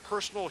we in our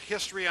personal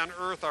history on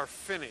earth are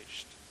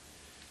finished.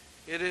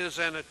 It is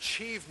an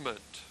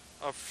achievement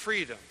of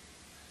freedom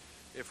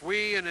if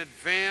we in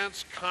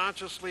advance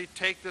consciously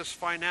take this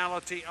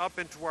finality up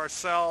into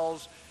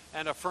ourselves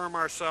and affirm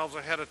ourselves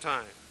ahead of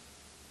time.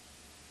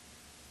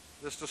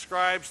 This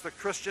describes the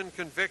Christian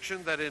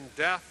conviction that in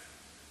death,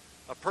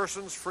 a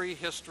person's free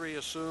history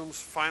assumes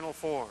final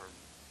form.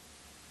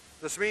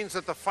 This means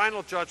that the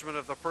final judgment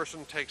of the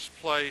person takes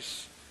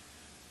place.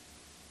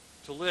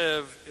 To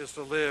live is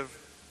to live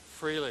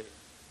freely.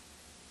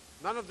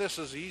 None of this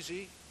is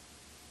easy.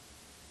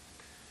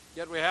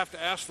 Yet we have to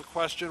ask the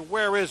question,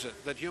 where is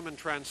it that human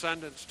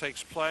transcendence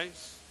takes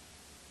place?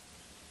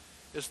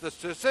 Is the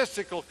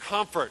statistical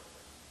comfort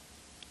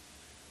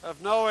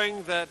of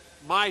knowing that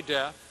my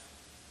death,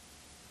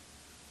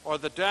 or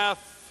the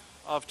death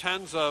of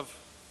tens of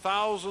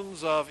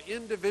thousands of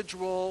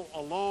individual,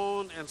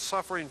 alone, and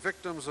suffering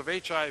victims of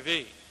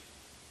HIV,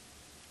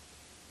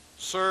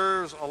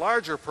 serves a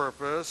larger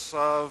purpose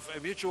of a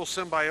mutual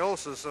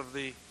symbiosis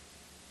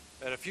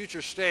at a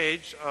future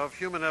stage of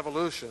human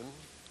evolution?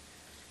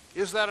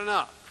 Is that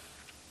enough?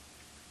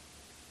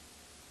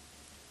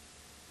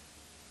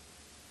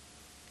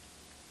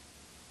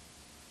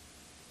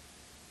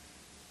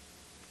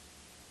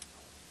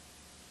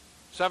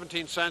 The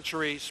 17th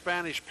century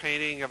Spanish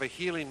painting of a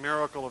healing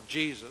miracle of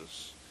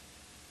Jesus.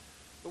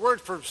 The word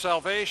for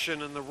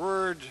salvation and the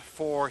word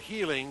for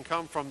healing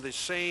come from the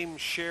same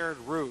shared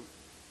root.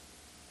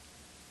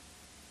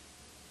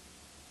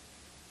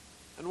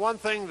 And one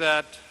thing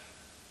that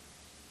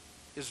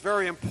is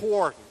very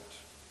important,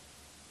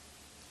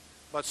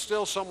 but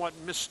still somewhat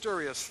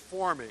mysterious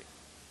for me,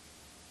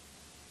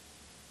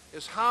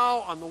 is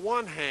how, on the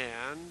one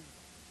hand,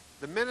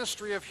 the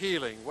ministry of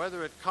healing,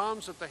 whether it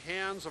comes at the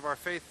hands of our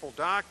faithful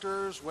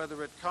doctors,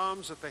 whether it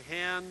comes at the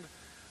hand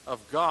of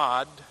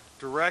God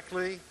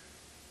directly,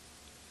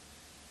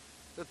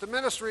 that the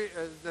ministry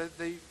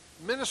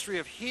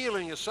of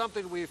healing is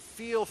something we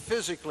feel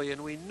physically,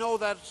 and we know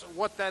that's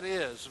what that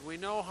is, and we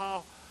know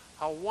how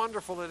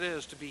wonderful it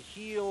is to be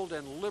healed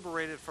and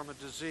liberated from a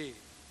disease.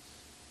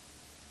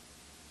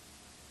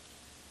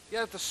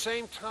 Yet at the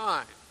same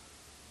time,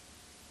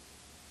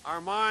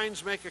 our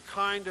minds make a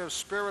kind of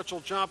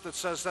spiritual jump that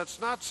says that's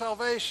not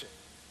salvation.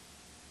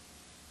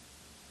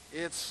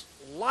 It's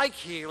like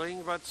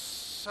healing, but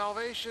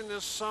salvation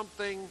is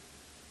something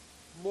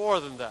more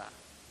than that.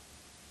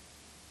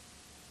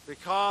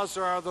 Because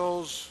there are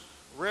those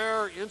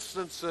rare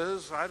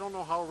instances, I don't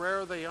know how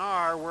rare they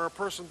are, where a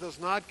person does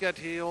not get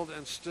healed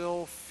and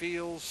still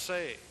feels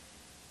saved.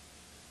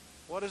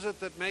 What is it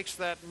that makes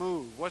that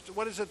move?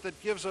 What is it that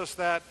gives us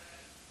that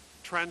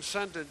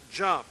transcendent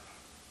jump?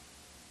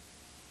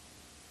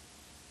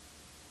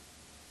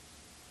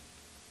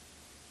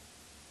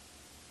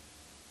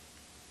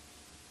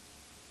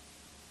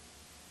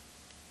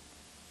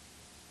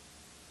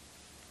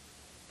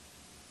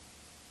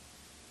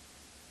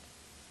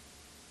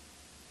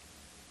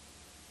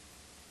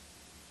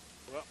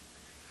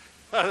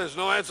 There's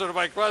no answer to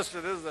my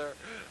question, is there?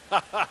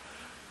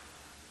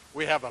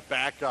 We have a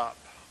backup.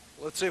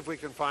 Let's see if we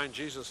can find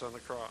Jesus on the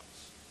cross.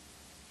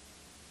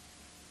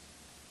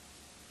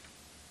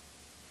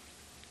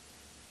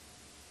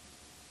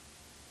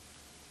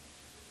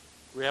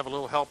 We have a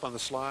little help on the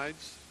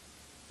slides,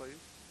 please.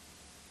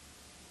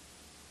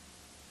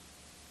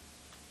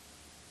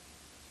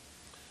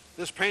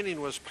 This painting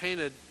was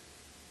painted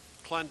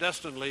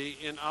clandestinely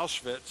in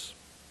Auschwitz.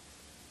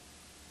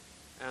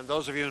 And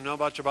those of you who know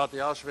much about the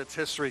Auschwitz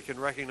history can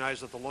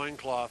recognize that the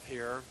loincloth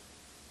here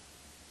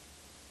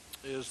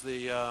is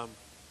the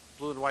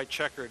blue and white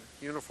checkered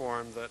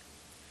uniform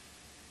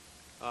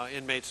that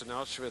inmates in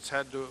Auschwitz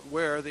had to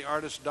wear. The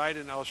artist died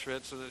in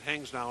Auschwitz, and it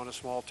hangs now in a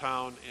small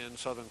town in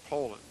southern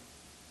Poland.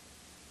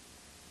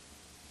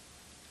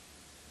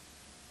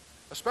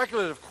 A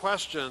speculative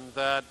question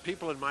that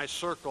people in my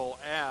circle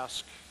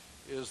ask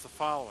is the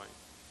following.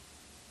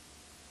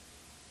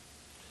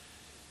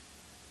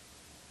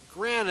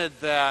 Granted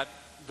that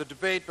the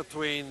debate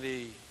between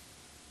the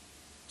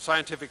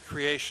scientific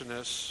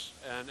creationists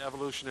and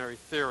evolutionary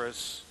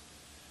theorists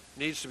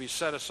needs to be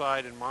set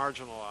aside and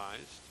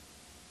marginalized,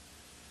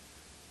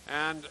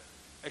 and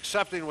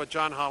accepting what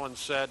John Holland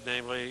said,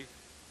 namely,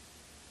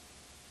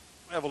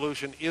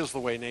 evolution is the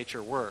way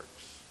nature works.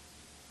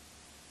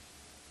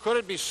 Could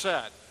it be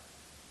said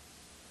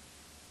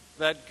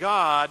that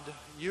God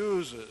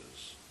uses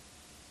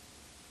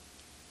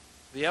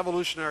the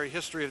evolutionary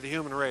history of the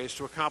human race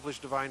to accomplish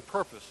divine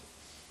purposes?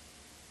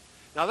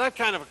 Now that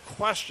kind of a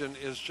question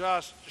is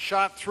just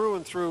shot through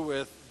and through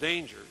with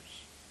dangers.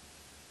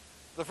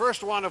 The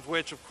first one of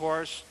which, of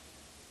course,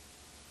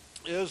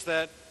 is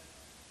that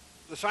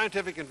the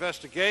scientific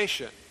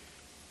investigation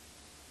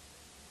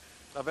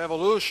of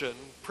evolution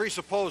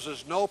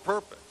presupposes no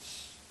purpose.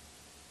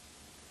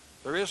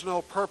 There is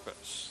no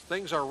purpose.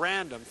 Things are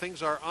random.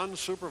 Things are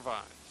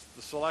unsupervised,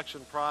 the selection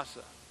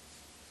process.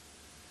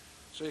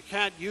 So you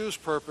can't use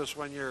purpose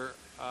when you're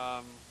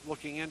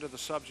looking into the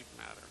subject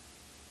matter.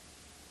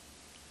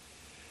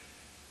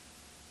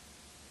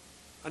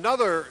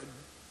 Another,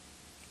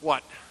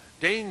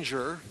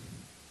 danger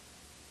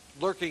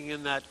lurking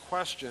in that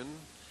question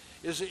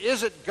is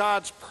it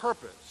God's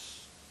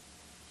purpose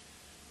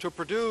to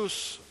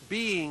produce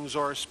beings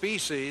or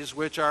species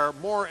which are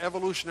more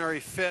evolutionary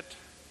fit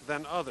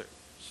than others?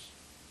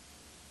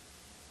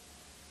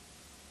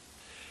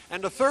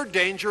 And the third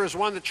danger is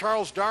one that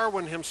Charles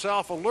Darwin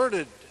himself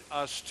alerted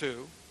us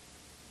to,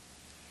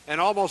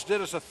 and almost did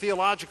us a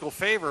theological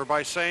favor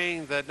by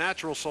saying that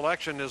natural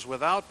selection is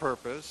without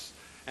purpose.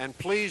 And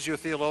please, you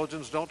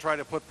theologians, don't try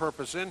to put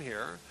purpose in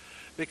here,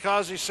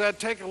 because he said,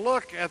 take a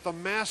look at the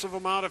massive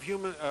amount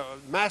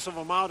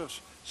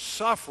of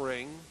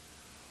suffering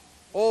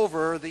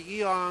over the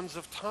eons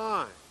of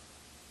time.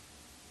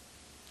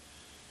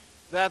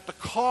 That the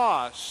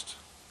cost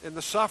in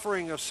the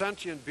suffering of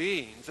sentient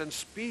beings and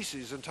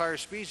species, entire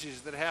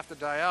species that have to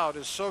die out,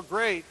 is so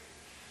great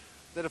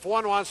that if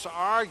one wants to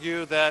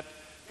argue that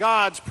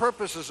God's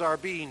purposes are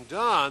being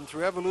done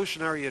through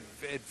evolutionary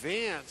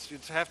advance,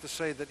 you'd have to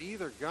say that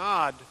either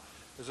God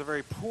is a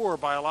very poor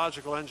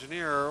biological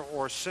engineer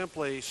or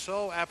simply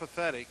so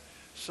apathetic,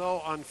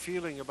 so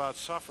unfeeling about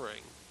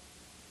suffering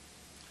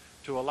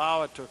to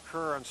allow it to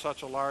occur on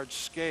such a large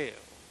scale.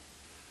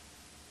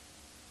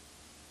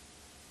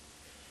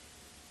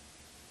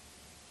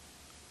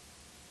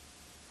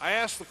 I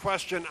ask the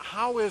question,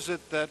 how is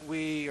it that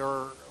we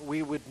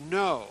would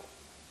know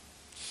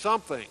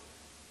something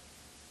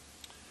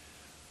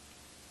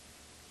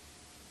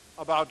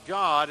about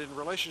God in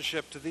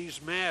relationship to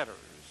these matters?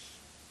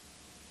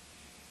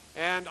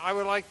 And I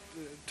would like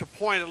to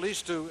point, at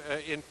least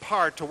in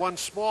part, to one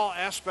small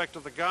aspect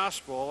of the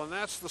gospel, and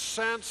that's the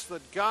sense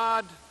that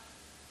God,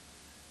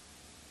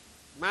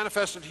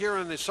 manifested here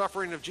in the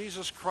suffering of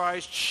Jesus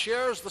Christ,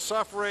 shares the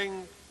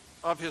suffering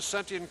of his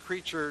sentient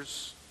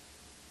creatures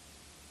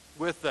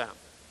with them,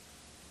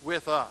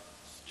 with us.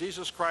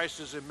 Jesus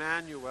Christ is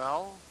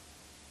Emmanuel.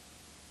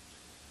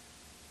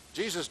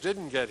 Jesus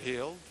didn't get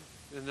healed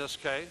in this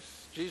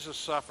case. Jesus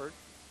suffered,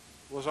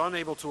 was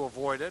unable to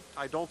avoid it.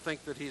 I don't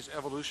think that he's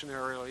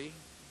evolutionarily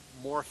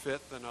more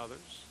fit than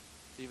others,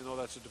 even though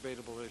that's a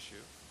debatable issue.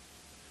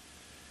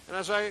 And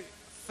as I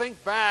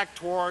think back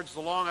towards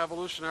the long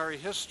evolutionary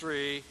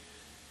history,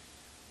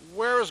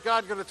 where is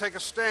God going to take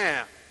a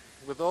stand?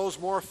 With those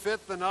more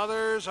fit than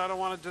others? I don't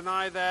want to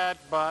deny that,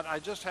 but I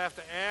just have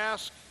to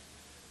ask,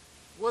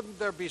 wouldn't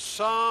there be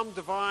some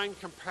divine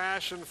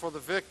compassion for the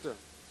victims,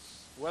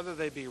 whether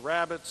they be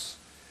rabbits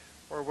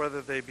or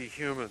whether they be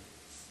humans?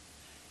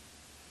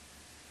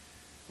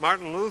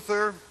 Martin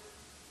Luther,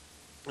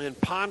 in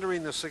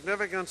pondering the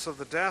significance of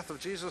the death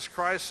of Jesus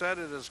Christ, said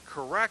it is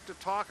correct to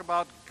talk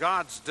about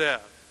God's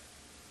death.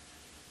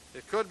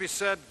 It could be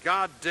said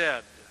God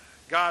dead,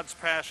 God's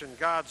passion,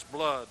 God's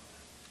blood,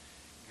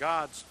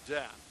 God's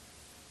death.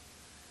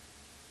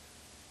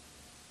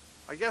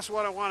 I guess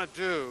what I want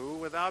to do,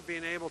 without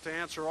being able to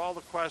answer all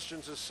the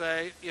questions, is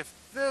say, if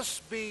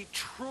this be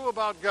true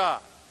about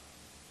God,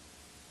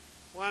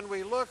 when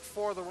we look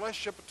for the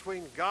relationship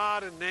between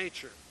God and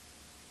nature,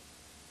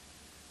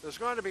 There's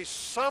going to be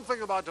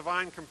something about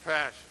divine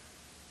compassion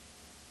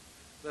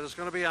that is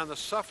going to be on the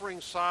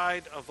suffering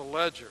side of the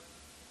ledger.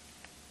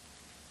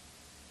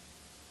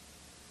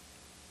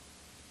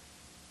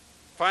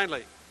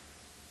 Finally,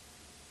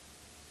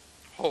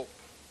 hope.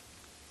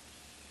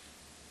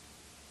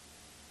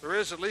 There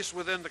is, at least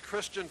within the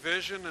Christian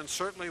vision and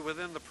certainly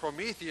within the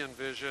Promethean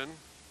vision,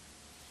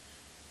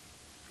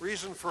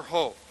 reason for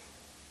hope.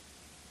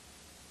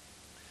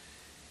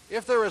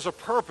 If there is a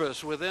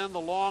purpose within the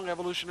long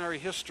evolutionary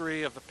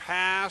history of the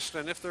past,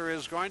 and if there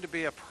is going to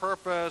be a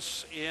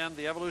purpose in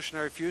the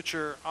evolutionary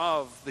future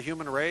of the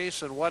human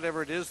race and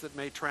whatever it is that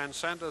may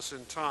transcend us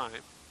in time,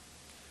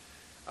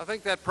 I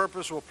think that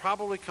purpose will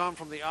probably come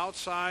from the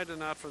outside and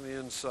not from the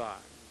inside,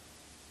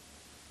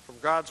 from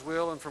God's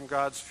will and from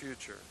God's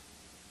future.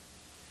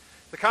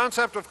 The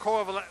concept of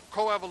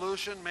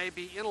coevolution may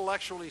be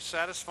intellectually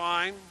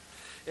satisfying.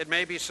 It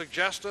may be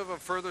suggestive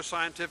of further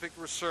scientific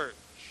research.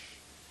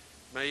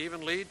 It may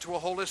even lead to a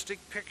holistic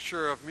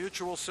picture of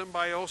mutual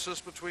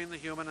symbiosis between the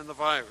human and the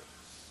virus.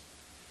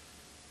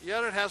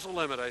 Yet it has a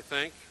limit, I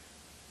think.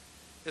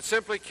 It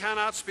simply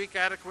cannot speak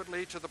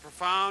adequately to the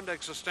profound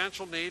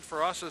existential need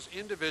for us as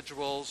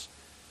individuals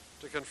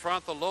to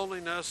confront the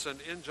loneliness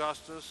and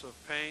injustice of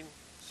pain,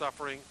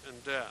 suffering,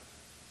 and death.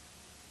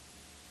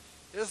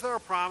 Is there a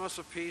promise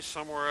of peace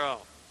somewhere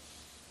else?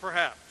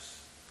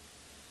 Perhaps.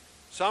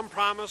 Some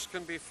promise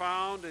can be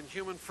found in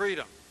human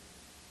freedom.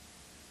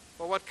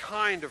 But what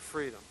kind of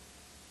freedom?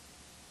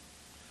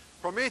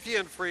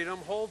 Promethean freedom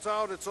holds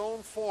out its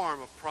own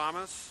form of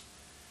promise.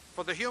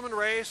 For the human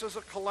race as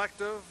a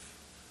collective,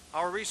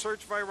 our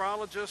research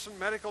virologists and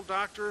medical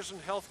doctors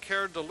and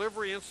healthcare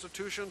delivery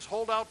institutions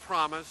hold out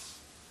promise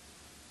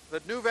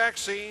that new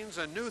vaccines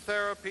and new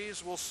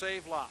therapies will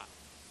save lives.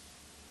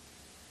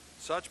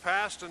 Such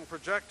past and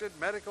projected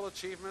medical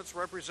achievements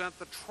represent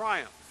the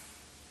triumph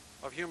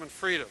of human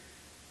freedom.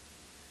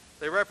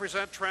 They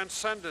represent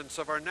transcendence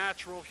of our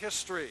natural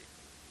history,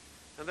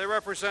 and they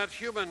represent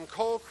human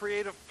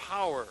co-creative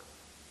power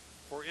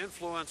for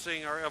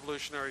influencing our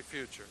evolutionary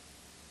future.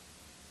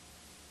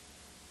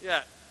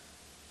 Yet,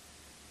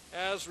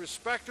 as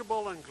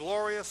respectable and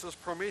glorious as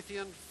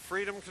Promethean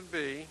freedom can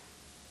be,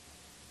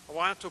 I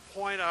want to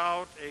point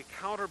out a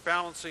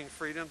counterbalancing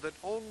freedom that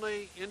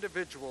only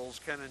individuals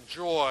can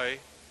enjoy,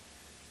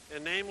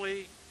 and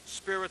namely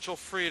spiritual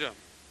freedom.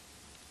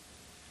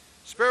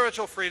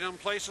 Spiritual freedom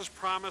places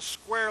promise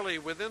squarely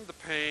within the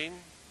pain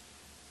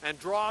and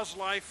draws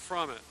life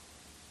from it.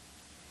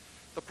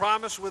 The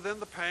promise within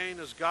the pain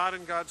is God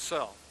and God's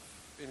self,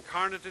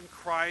 incarnate in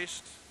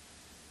Christ,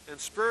 and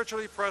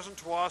spiritually present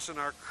to us in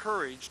our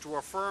courage to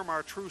affirm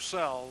our true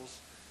selves,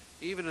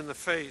 even in the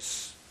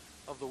face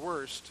of the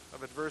worst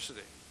of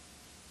adversity.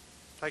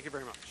 Thank you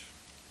very much.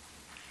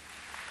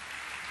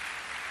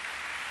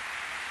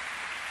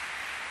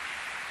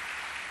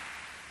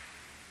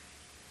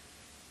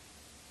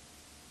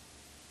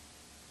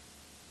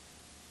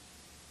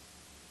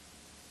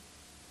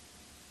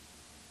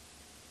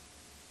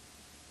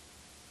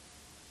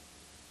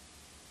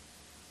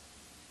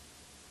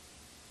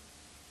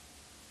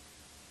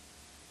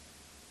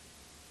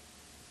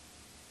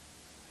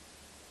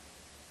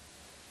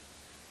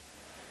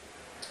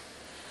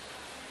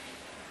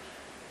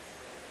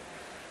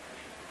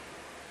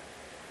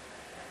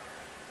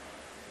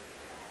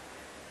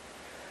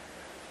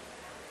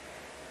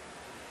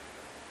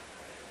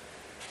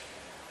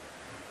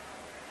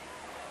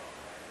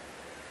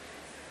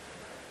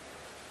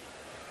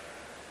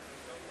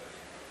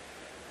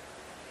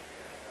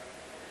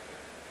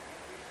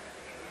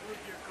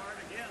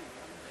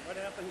 What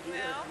happened to you?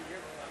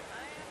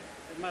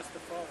 It must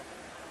have fallen. There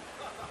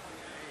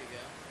you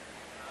go.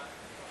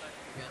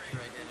 You got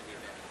your identity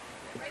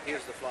back.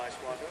 Here's the fly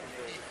swatter.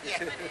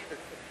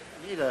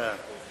 Need a...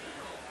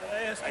 Could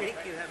I ask you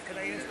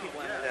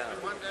One down.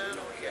 One down.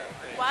 Yeah.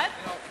 What?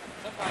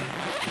 My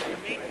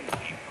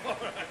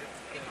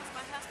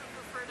husband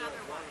preferred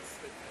otherwise.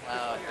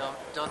 Wow,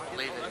 don't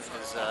believe it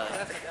because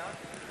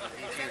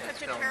Is that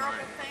such a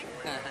terrible thing?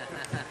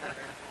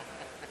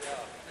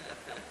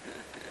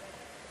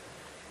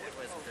 it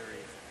wasn't the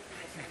reason.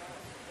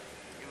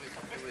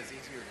 It was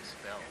easier to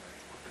spell.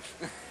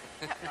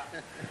 I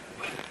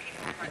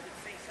could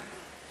say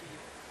something to you.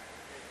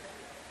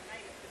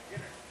 Tonight at the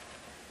dinner,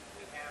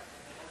 we have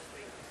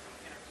mostly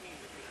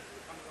entertainment people who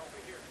are coming over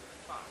here to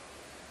talk.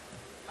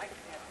 I'd like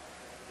to have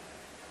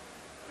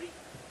brief.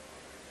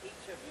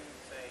 Each of you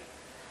say,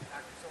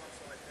 Dr.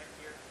 So-and-so has been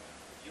here.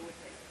 You would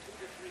take 2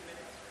 to 3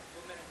 minutes,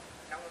 or 2 minutes to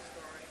tell a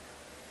story.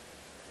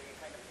 Say a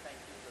kind of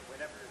thank you or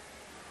whatever is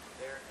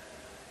there.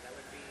 That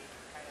would be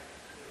kind of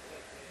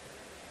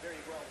very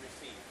well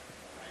received.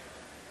 Right?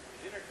 The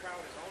dinner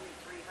crowd is only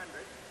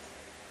 300.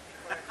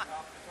 Because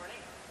of the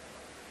tornado.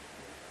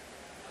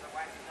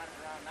 Otherwise, it runs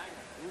around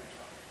 900.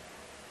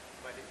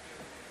 But it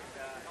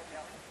help you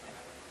out.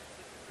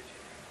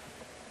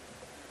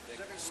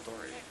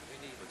 Story.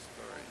 We need a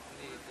story.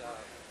 We need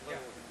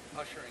little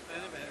ushering.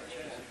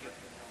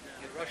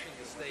 You're rushing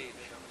the stage.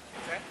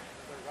 What's that?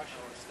 They're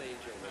rushing the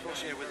stage over.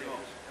 Associated with the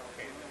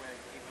Okay.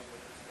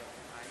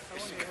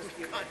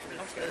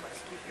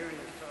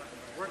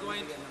 We're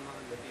going to.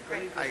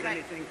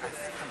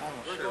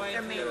 We're going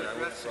There may to be.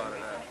 address.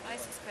 I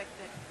suspect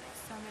that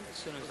some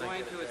We're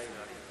going to.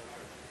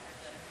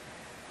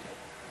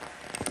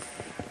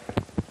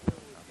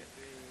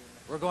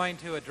 We're going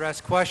to address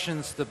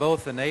questions to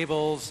both the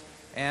Nabels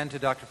and to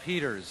Dr.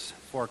 Peters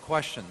for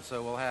questions.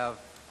 So we'll have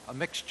a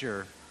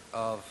mixture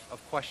of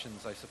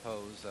questions, I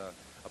suppose, a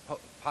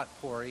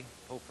potpourri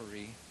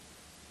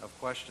of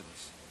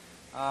questions.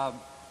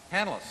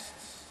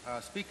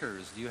 Panelists,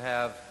 speakers, do you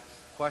have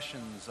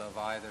questions of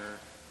either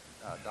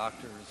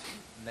Drs.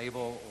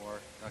 Nabel or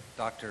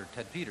Dr.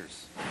 Ted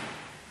Peters?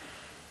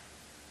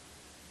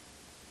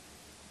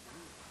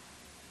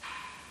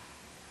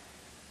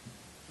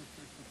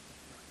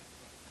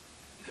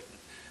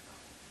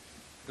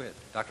 Go ahead,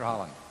 Dr.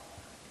 Holland.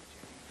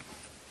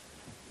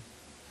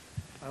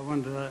 I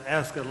wanted to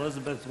ask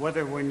Elizabeth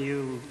whether when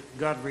you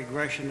got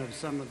regression of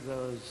some of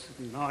those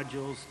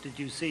nodules, did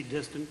you see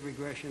distant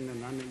regression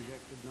in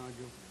uninjected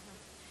nodules?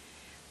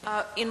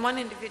 In one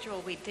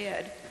individual we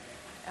did.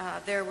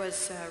 There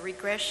was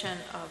regression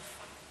of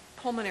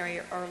pulmonary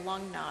or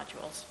lung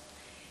nodules.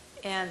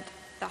 And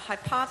the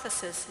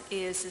hypothesis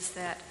is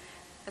that,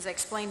 as I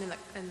explained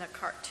in the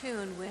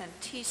cartoon, when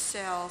T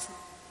cells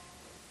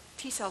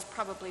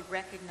probably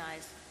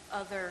recognize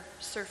other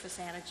surface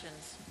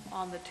antigens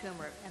on the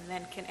tumor and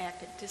then can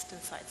act at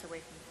distant sites away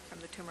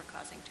from the tumor,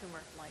 causing tumor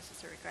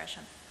lysis or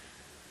regression.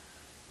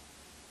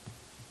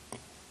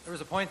 There was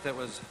a point that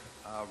was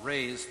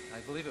raised, I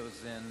believe it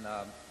was in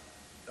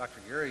Dr.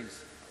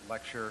 Gary's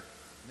lecture,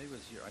 maybe it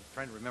was here, I'm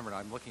trying to remember,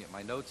 I'm looking at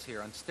my notes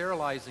here, on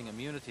sterilizing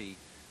immunity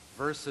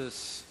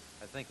versus,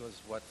 I think it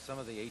was what some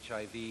of the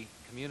HIV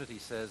community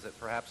says, that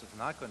perhaps it's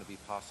not going to be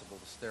possible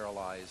to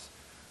sterilize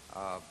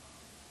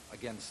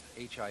against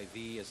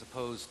HIV as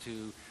opposed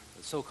to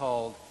the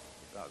so-called,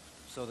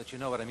 so that you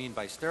know what I mean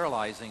by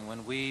sterilizing,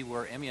 when we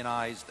were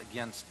immunized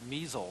against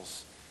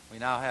measles, we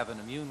now have an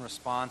immune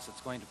response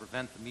that's going to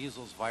prevent the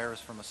measles virus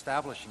from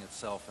establishing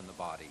itself in the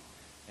body.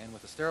 And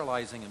with the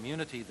sterilizing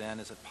immunity then,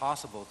 is it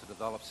possible to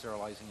develop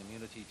sterilizing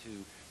immunity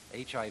to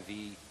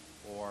HIV,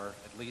 or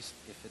at least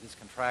if it is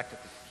contracted,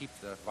 to keep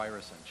the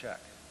virus in check?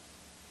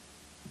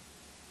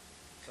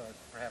 So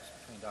perhaps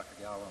between Dr.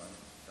 Gallo and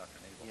Dr.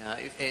 Nabel. Yeah,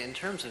 in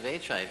terms of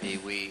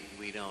HIV,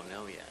 we don't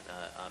know yet,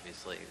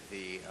 obviously.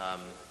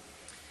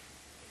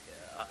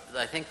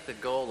 I think the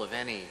goal of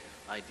any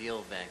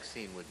ideal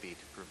vaccine would be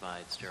to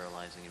provide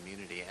sterilizing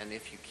immunity. And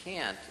if you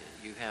can't,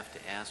 you have to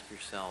ask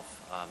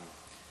yourself,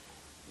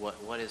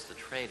 what is the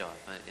trade-off?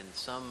 In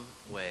some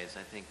ways,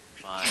 I think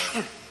by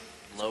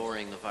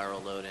lowering the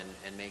viral load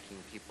and making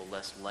people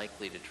less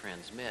likely to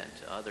transmit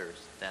to others,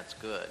 that's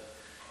good.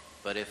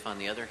 But if, on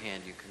the other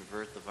hand, you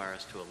convert the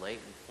virus to a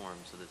latent form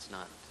so that it's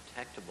not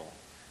detectable,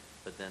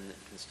 but then it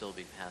can still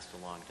be passed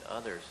along to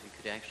others, you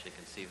could actually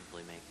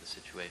conceivably make the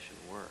situation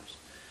worse.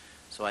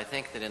 So I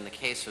think that in the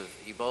case of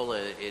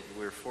Ebola,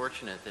 we're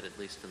fortunate that at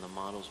least in the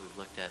models we've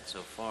looked at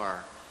so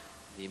far,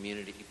 the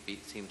immunity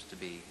seems to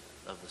be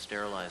of the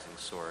sterilizing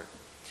sort.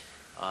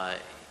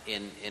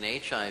 In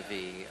HIV,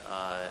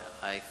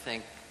 I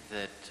think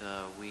that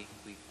we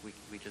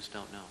just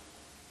don't know.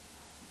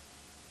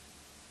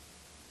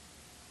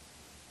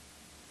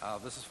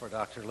 This is for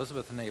Dr.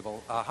 Elizabeth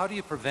Nabel. How do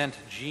you prevent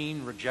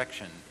gene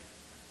rejection?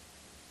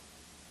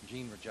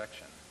 Gene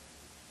rejection.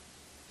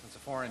 Since a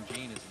foreign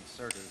gene is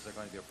inserted, is there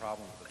going to be a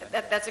problem with it?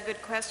 That's a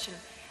good question.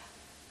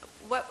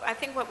 I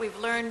think what we've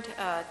learned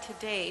to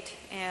date,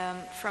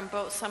 from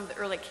both some of the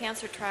early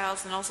cancer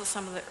trials and also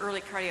some of the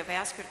early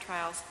cardiovascular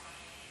trials,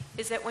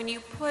 is that when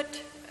you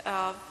put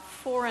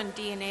foreign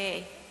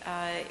DNA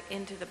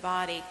into the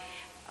body,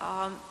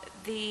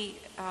 the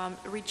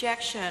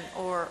rejection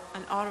or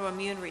an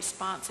autoimmune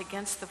response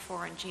against the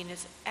foreign gene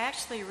is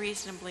actually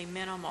reasonably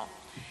minimal.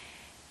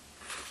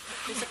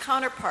 There's a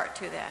counterpart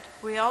to that.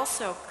 We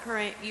also,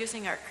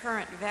 using our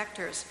current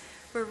vectors,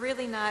 we're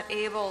really not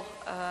able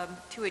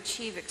to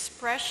achieve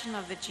expression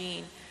of the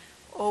gene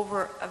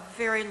over a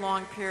very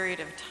long period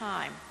of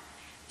time.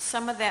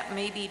 Some of that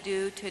may be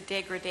due to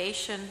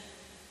degradation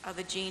of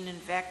the gene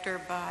and vector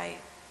by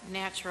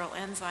natural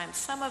enzymes.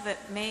 Some of it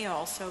may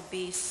also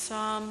be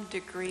some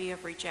degree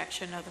of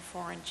rejection of the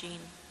foreign gene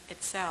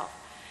itself.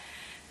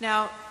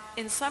 Now,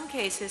 in some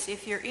cases,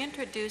 if you're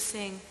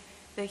introducing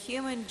the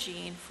human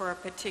gene for a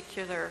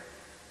particular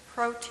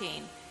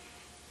protein,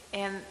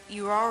 and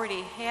you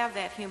already have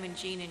that human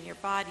gene in your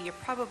body, you're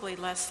probably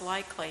less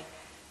likely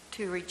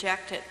to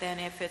reject it than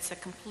if it's a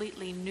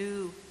completely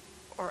new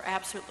or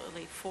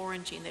absolutely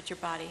foreign gene that your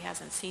body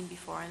hasn't seen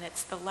before. And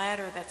it's the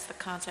latter that's the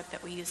concept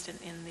that we used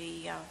in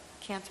the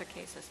cancer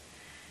cases.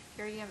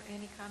 Gary, do you have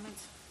any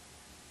comments?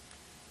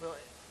 Well,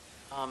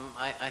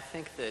 I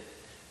think that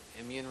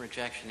immune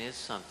rejection is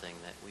something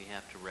that we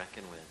have to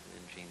reckon with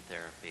in gene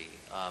therapy.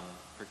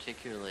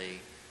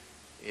 Particularly,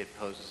 it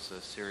poses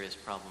a serious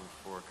problem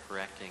for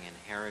correcting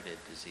inherited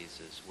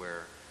diseases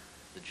where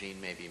the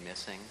gene may be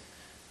missing.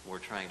 We're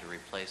trying to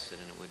replace it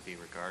and it would be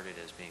regarded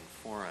as being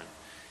foreign.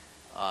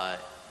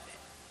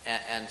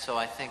 And so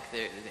I think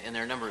and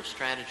there are a number of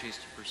strategies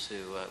to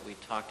pursue. We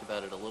talked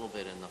about it a little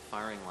bit in the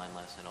firing line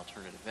last night: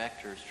 alternative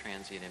vectors,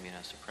 transient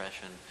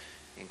immunosuppression,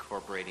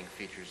 incorporating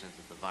features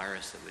into the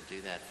virus that would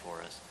do that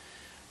for us.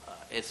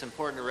 It's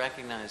important to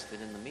recognize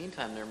that in the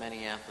meantime, there are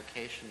many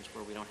applications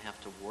where we don't have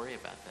to worry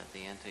about that.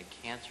 The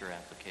anti-cancer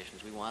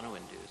applications, we want to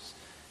induce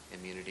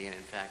immunity. And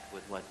in fact,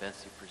 with what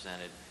Betsy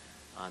presented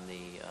on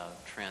the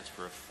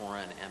transfer of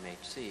foreign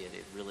MHC,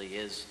 it really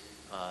is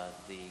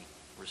the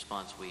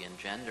response we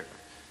engender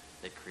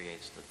that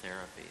creates the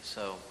therapy.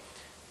 So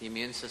the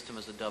immune system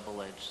is a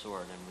double-edged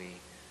sword, and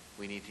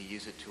we need to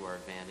use it to our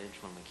advantage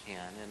when we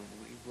can, and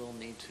we will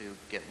need to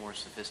get more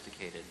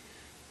sophisticated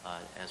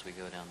as we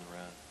go down the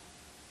road.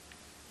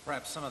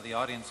 Perhaps some of the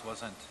audience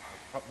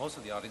most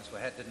of the audience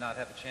did not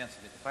have a chance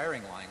to get the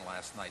firing line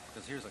last night,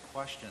 because here's a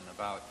question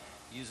about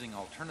using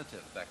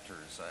alternative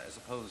vectors as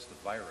opposed to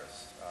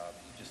virus.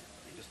 You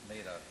just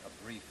made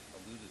a brief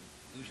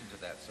allusion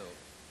to that, so if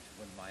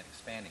you wouldn't mind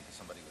expanding, because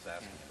somebody was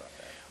asking about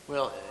that.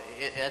 Well,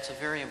 that's a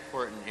very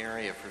important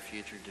area for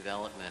future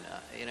development.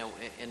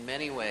 In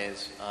many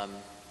ways,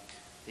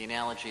 the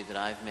analogy that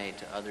I've made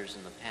to others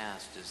in the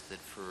past is that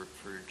for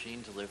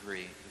gene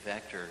delivery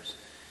vectors,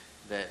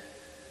 that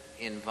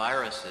in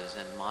viruses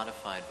and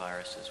modified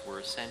viruses, we're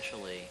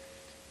essentially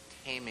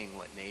taming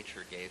what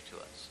nature gave to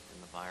us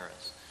in the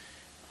virus.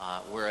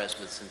 Whereas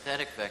with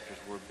synthetic vectors,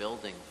 we're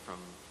building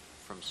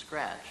from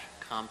scratch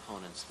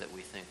components that we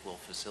think will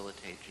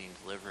facilitate gene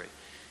delivery.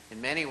 In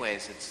many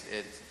ways,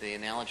 it's the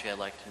analogy I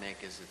like to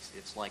make is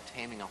it's like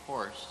taming a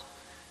horse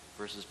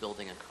versus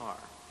building a car.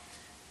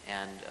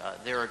 And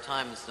there are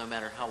times, no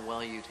matter how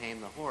well you tame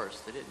the horse,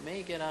 that it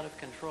may get out of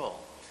control.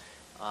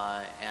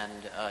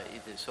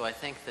 So I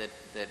think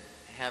that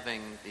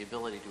having the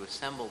ability to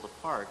assemble the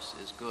parts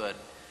is good,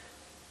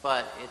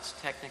 but it's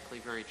technically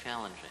very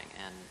challenging,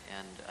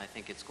 and I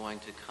think it's going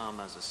to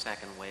come as a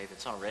second wave.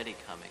 It's already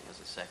coming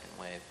as a second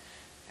wave,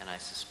 and I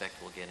suspect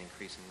we'll get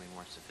increasingly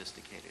more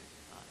sophisticated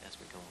as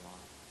we go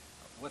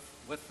along.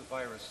 With the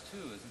virus,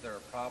 too, isn't there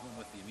a problem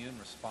with the immune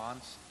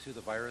response to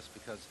the virus?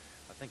 Because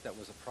I think that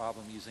was a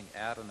problem using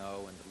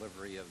adeno and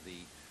delivery of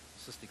the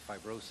cystic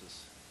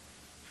fibrosis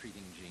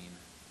treating gene.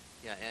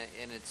 Yeah,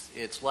 and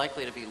it's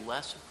likely to be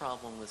less a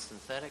problem with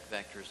synthetic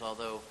vectors,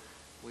 although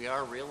we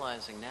are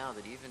realizing now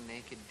that even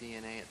naked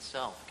DNA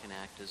itself can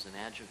act as an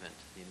adjuvant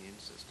to the immune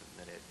system,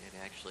 that it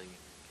actually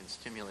can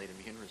stimulate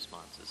immune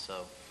responses.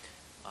 So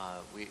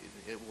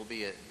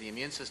the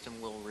immune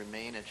system will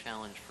remain a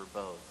challenge for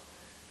both,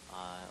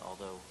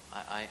 although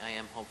I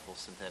am hopeful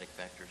synthetic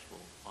vectors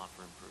will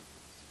offer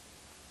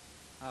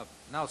improvements.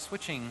 Now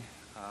switching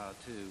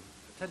to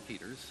Ted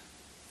Peters,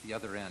 the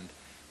other end.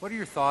 What are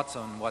your thoughts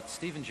on what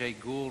Stephen Jay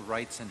Gould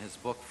writes in his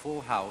book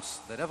Full House,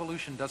 that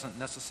evolution doesn't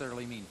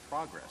necessarily mean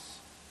progress?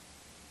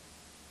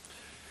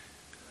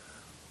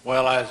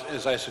 Well,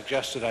 as I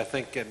suggested, I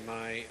think in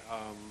my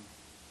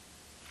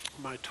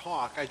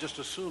talk, I just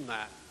assume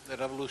that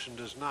evolution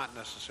does not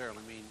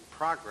necessarily mean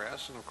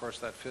progress, and of course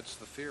that fits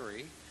the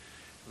theory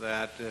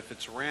that if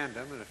it's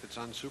random and if it's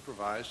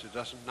unsupervised, it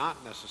does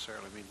not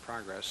necessarily mean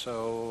progress.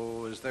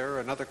 So is there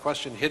another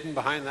question hidden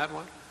behind that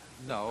one?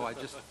 No,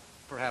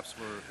 perhaps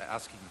we're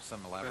asking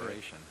some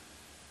elaboration.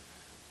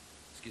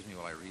 Excuse me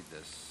while I read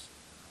this.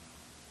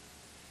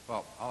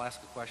 Well, I'll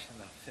ask a question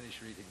and I'll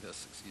finish reading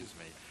this, excuse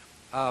me.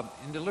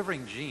 In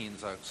delivering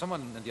genes,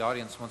 someone in the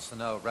audience wants to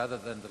know, rather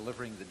than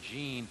delivering the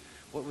gene,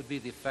 what would be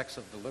the effects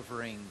of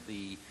delivering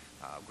the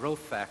growth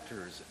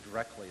factors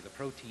directly, the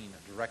protein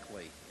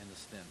directly in the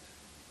stint?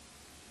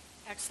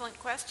 Excellent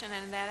question,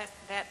 and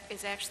that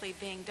is actually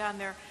being done.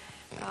 There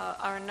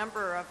are a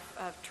number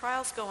of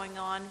trials going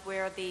on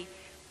where the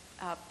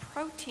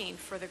protein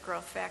for the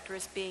growth factor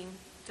is being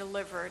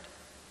delivered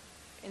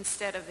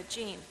instead of the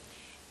gene.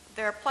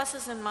 There are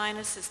pluses and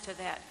minuses to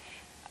that.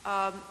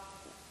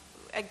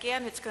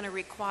 Again, it's going to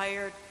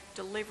require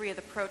delivery of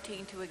the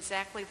protein to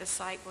exactly the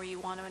site where you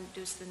want to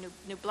induce the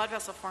new blood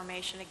vessel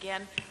formation,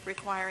 again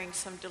requiring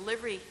some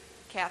delivery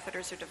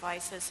catheters or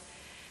devices.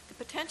 The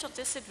potential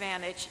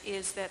disadvantage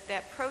is that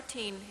that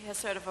protein has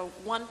sort of a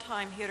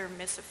one-time hit or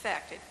miss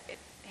effect. It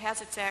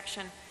has its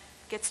action,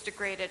 gets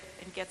degraded,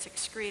 and gets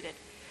excreted.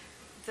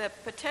 The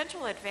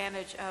potential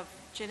advantage of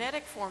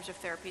genetic forms of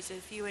therapies is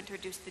if you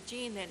introduce the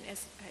gene, then,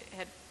 as I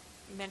had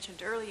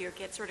mentioned earlier,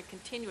 get sort of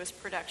continuous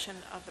production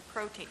of the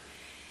protein.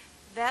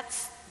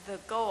 That's the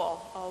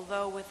goal,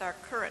 although with our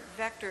current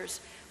vectors,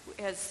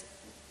 as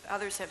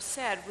others have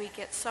said, we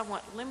get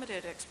somewhat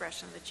limited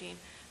expression of the gene,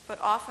 but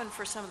often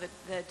for some of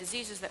the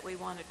diseases that we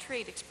want to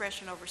treat,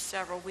 expression over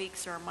several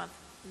weeks or a month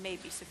may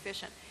be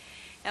sufficient.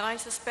 And I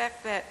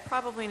suspect that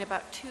probably in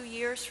about 2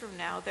 years from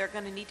now, there are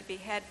going to need to be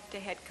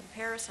head-to-head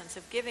comparisons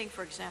of giving,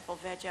 for example,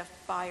 VEGF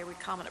by a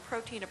recombinant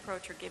protein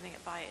approach or giving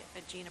it by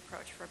a gene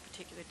approach for a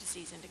particular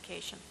disease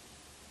indication.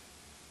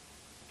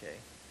 Okay.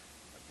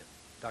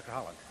 Dr.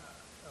 Holland.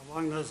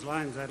 Along those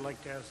lines, I'd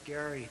like to ask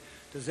Gary,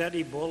 does that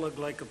Ebola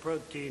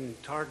glycoprotein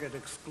target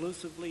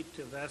exclusively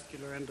to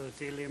vascular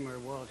endothelium, or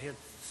will it hit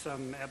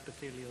some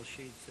epithelial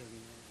sheets to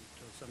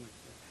some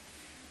extent?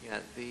 Yeah,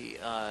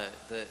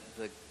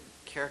 the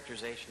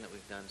characterization that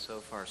we've done so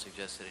far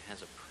suggests that it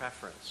has a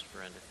preference for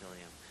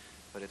endothelium,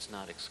 but it's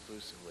not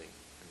exclusively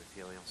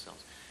endothelial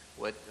cells.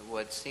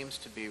 What seems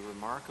to be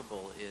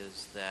remarkable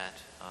is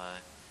that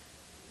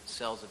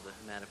cells of the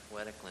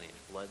hematopoietic lineage,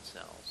 blood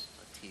cells,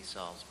 T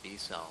cells, B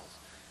cells,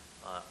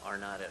 are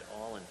not at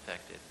all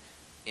infected,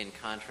 in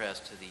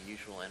contrast to the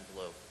usual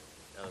envelope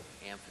of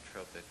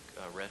amphitropic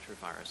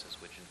retroviruses,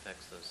 which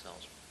infects those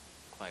cells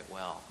quite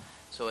well.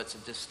 So it's a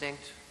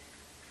distinct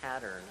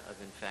pattern of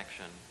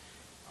infection,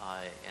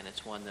 and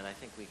it's one that I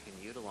think we can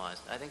utilize.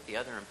 I think the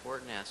other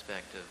important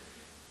aspect of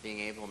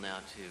being able now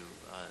to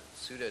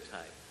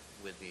pseudotype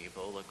with the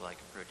Ebola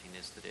glycoprotein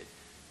is that it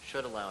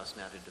should allow us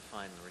now to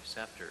define the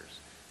receptors,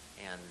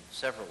 and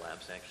several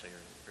labs actually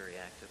are very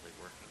actively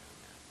working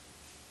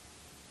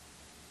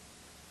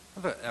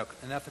on that. I have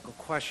an ethical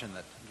question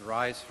that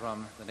derives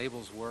from the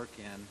Nobel's work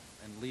and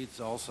leads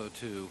also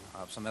to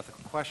some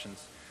ethical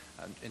questions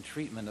in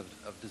treatment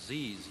of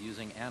disease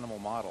using animal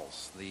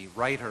models. The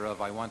writer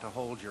of I Want to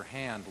Hold Your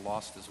Hand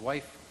lost his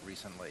wife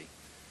recently,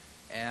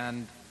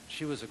 and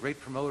she was a great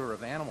promoter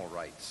of animal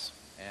rights.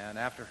 And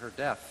after her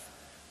death,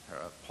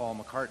 Paul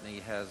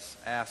McCartney has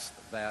asked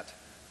that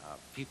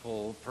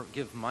people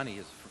give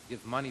money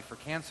for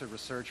cancer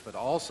research, but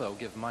also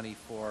give money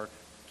for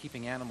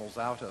keeping animals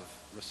out of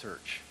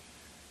research.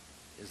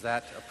 Is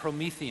that a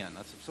Promethean?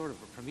 That's a sort of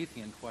a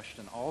Promethean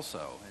question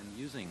also, in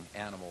using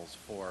animals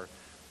for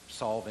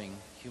solving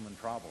human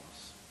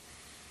problems.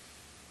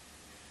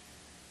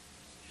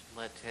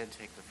 Let Ted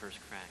take the first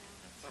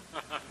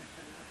crack.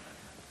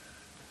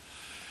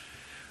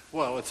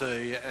 Well, it's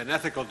an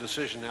ethical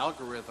decision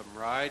algorithm,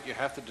 right? You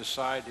have to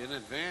decide in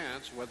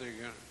advance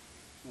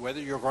whether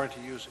you're going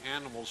to use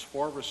animals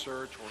for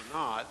research or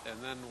not,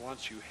 and then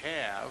once you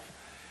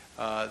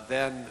have,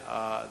 then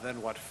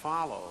what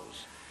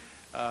follows?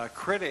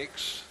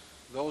 Critics,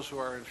 those who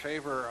are in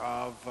favor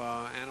of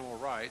animal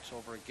rights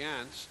over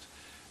against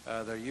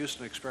their use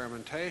in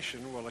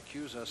experimentation, will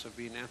accuse us of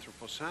being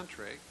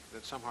anthropocentric,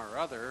 that somehow or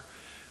other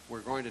we're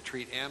going to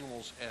treat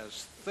animals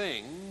as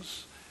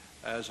things,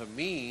 as a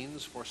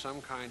means for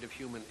some kind of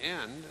human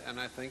end, and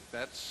I think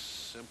that's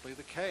simply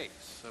the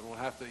case. And we'll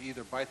have to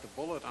either bite the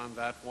bullet on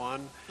that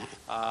one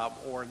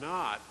or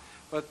not.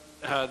 But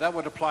that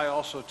would apply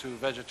also to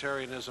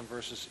vegetarianism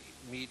versus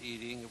meat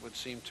eating, it would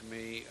seem to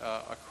me,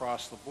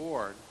 across the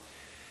board.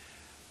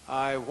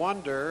 I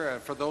wonder,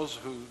 for those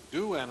who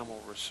do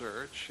animal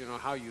research,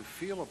 how you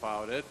feel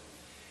about it.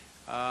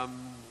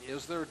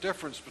 Is there a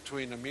difference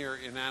between a mere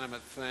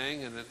inanimate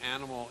thing and an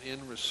animal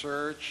in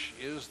research?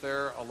 Is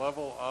there a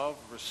level of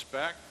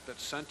respect that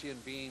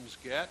sentient beings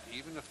get,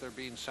 even if they're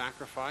being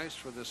sacrificed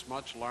for this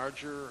much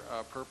larger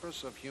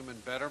purpose of human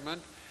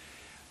betterment?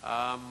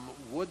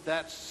 Would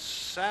that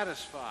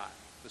satisfy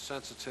the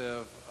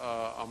sensitive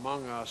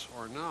among us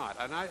or not?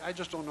 And I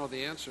just don't know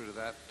the answer to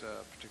that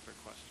particular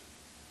question.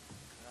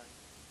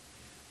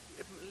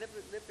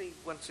 Let me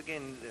once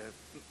again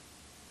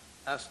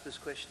ask this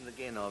question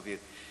again of you.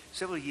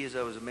 Several years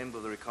I was a member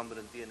of the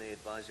Recombinant DNA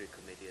Advisory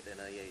Committee at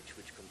NIH,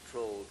 which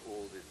controlled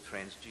all the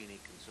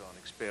transgenic and so on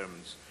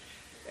experiments.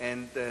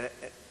 And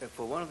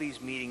for one of these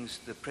meetings,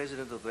 the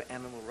president of the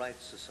Animal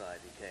Rights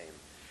Society came.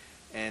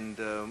 And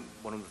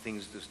one of the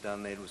things that was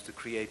done there was to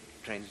create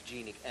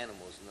transgenic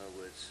animals. In other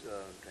words,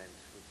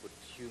 put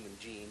human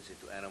genes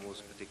into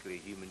animals, particularly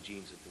human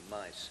genes into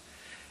mice.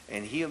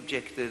 And he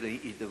objected,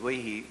 the way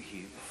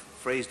he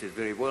phrased it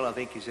very well, I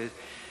think he says,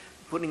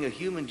 putting a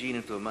human gene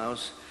into a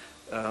mouse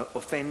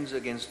offends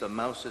against a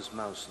mouse's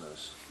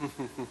mouseness.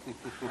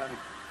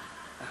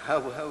 How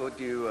would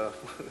you,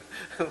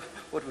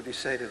 what would you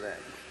say to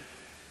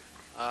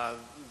that?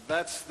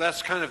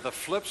 That's kind of the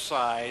flip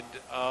side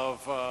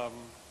of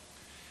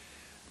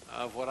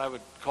what I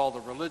would call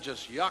the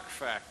religious yuck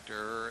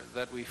factor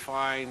that we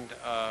find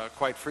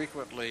quite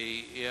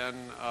frequently in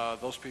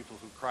those people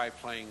who cry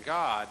playing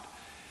God,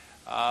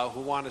 who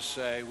want to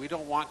say we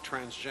don't want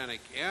transgenic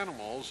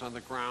animals on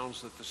the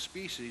grounds that the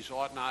species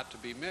ought not to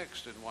be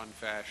mixed in one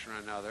fashion or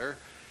another,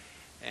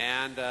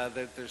 and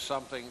that there's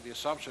something, the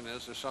assumption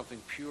is there's something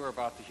pure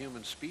about the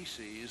human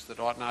species that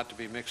ought not to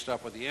be mixed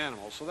up with the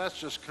animals. So that's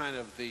just kind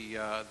of the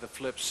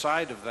flip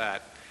side of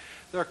that.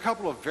 There are a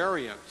couple of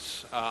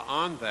variants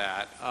on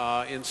that.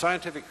 In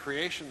scientific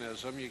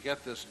creationism, you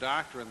get this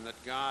doctrine that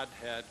God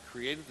had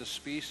created the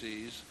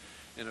species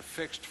in a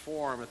fixed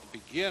form at the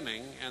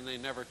beginning, and they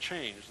never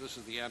changed. This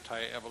is the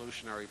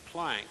anti-evolutionary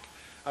plank.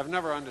 I've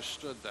never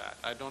understood that.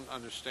 I don't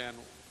understand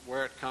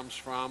where it comes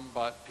from,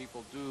 but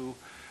people do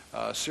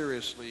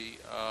seriously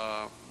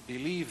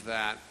believe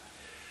that.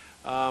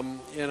 For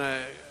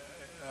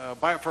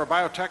a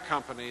biotech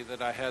company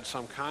that I had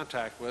some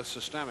contact with,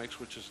 Systemics,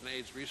 which is an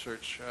AIDS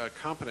research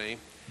company,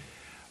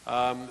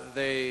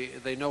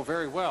 they know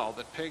very well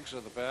that pigs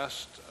are the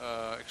best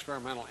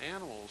experimental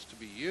animals to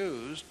be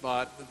used,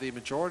 but the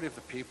majority of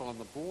the people on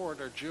the board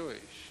are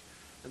Jewish.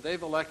 And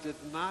they've elected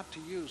not to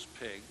use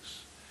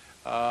pigs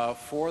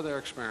for their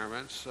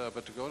experiments,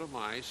 but to go to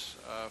mice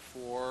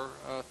for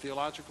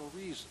theological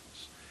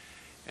reasons.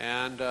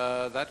 And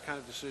that kind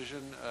of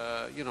decision,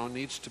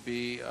 needs to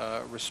be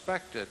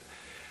respected.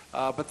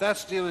 But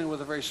that's dealing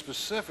with a very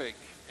specific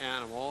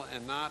animal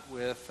and not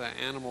with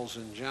animals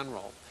in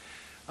general.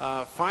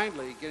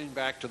 Finally, getting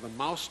back to the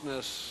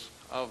mouseness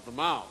of the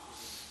mouse,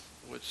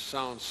 which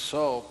sounds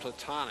so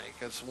platonic.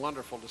 It's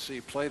wonderful to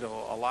see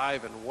Plato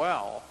alive and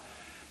well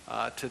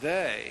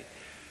today.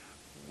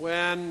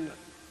 When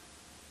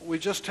we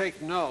just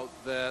take note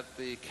that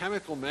the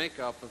chemical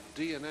makeup of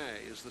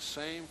DNA is the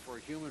same for a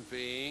human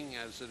being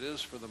as it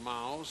is for the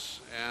mouse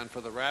and for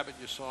the rabbit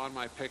you saw in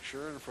my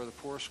picture and for the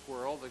poor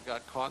squirrel that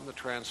got caught in the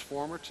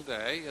transformer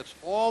today. It's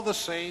all the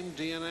same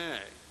DNA.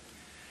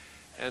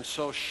 And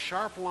so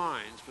sharp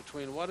lines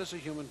between what is a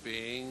human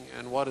being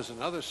and what is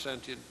another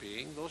sentient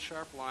being, those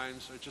sharp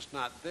lines are just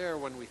not there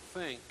when we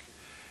think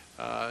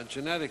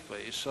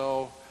genetically.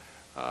 So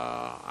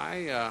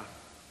at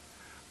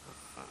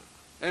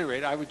any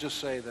rate, I would just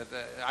say that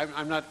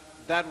I'm not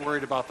that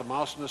worried about the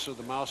mouseness or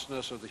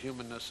the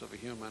humanness of a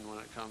human when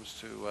it comes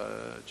to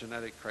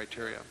genetic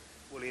criteria.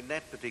 Well, in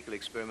that particular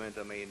experiment,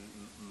 I mean,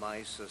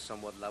 mice are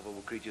somewhat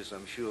lovable creatures.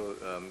 I'm sure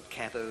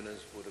cat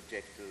owners would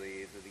object to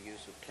the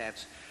use of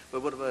cats.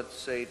 But what about,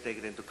 say, take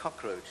it into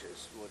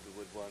cockroaches?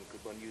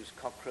 Could one use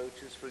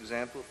cockroaches, for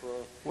example,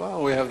 for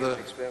well,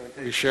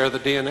 we share the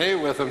DNA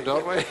with them,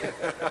 don't we?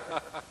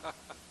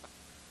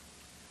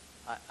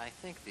 I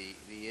think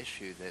the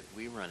issue that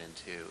we run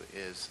into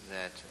is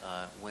that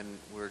when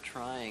we're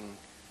trying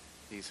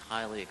these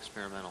highly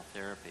experimental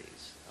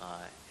therapies,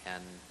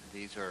 and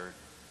these are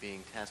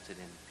being tested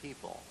in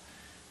people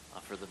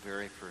for the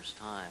very first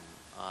time,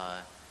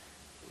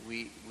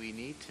 we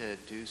need to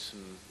do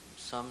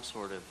some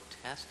sort of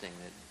testing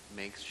that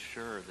makes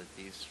sure that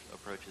these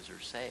approaches are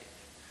safe.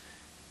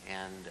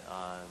 And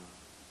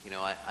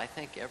I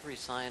think every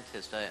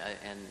scientist,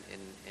 and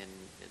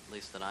at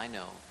least that I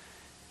know,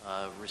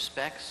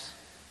 respects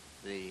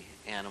the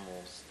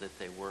animals that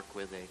they work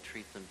with. They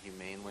treat them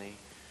humanely.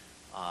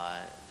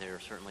 There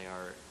certainly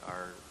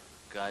are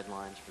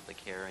guidelines for the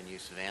care and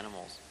use of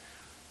animals.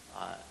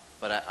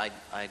 But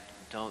I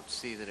don't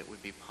see that it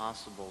would be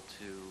possible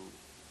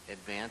to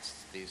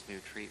advance these new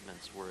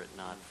treatments were it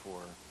not for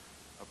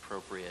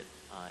appropriate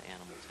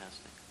animal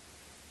testing.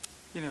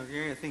 You know,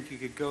 Gary, I think you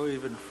could go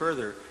even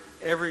further.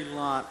 Every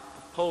lot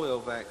of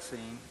polio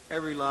vaccine,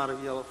 every lot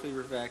of yellow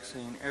fever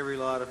vaccine, every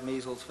lot of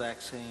measles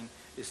vaccine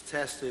is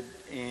tested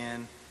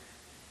in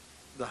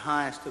the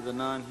highest of the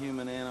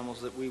non-human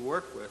animals that we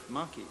work with,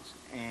 monkeys.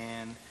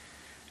 And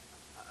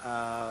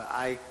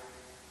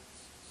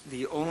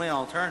the only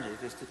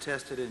alternative is to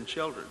test it in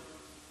children.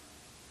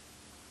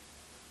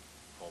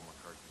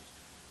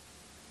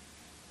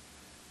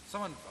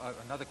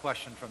 Another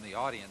question from the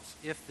audience.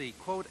 If the,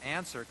 quote,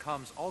 answer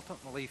comes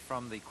ultimately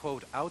from the,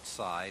 quote,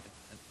 outside,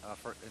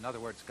 in other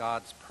words,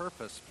 God's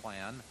purpose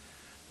plan,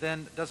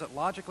 then does it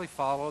logically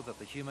follow that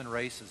the human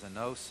race is in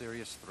no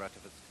serious threat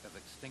of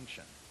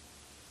extinction?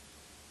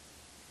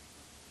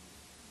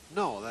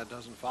 No, that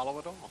doesn't follow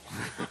at all.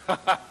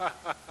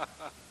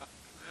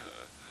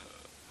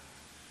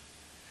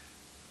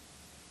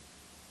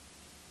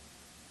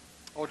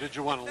 Oh, did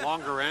you want a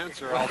longer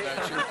answer? I'll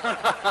bet you.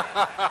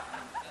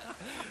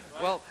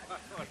 Well,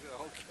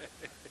 okay.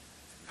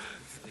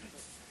 That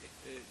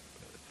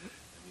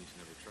means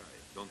never try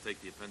it. Don't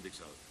take the appendix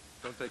out.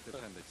 Don't take the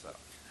appendix out.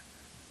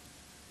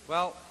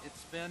 Well,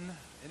 it's been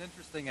an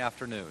interesting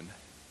afternoon.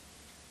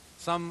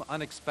 Some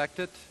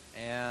unexpected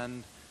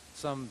and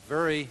some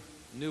very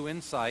new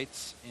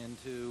insights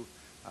into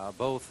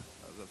both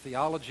the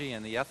theology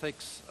and the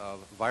ethics of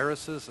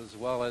viruses, as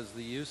well as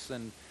the use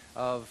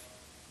of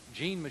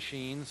gene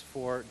machines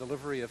for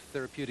delivery of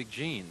therapeutic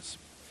genes.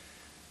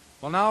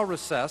 We'll now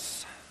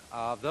recess.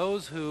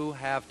 Those who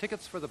have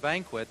tickets for the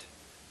banquet,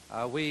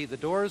 the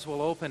doors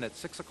will open at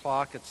 6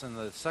 o'clock. It's in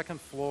the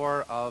second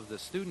floor of the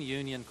student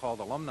union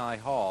called Alumni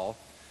Hall.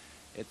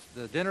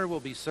 The dinner will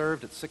be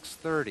served at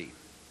 6:30.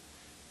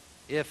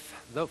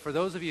 For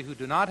those of you who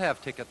do not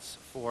have tickets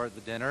for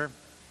the dinner,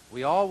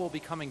 we all will be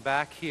coming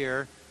back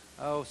here,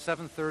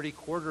 7:30,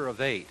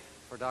 7:45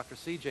 for Dr.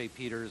 C.J.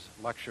 Peters'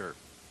 lecture.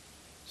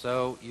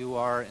 So you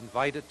are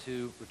invited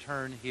to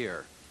return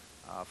here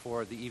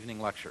for the evening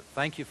lecture.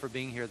 Thank you for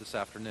being here this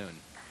afternoon.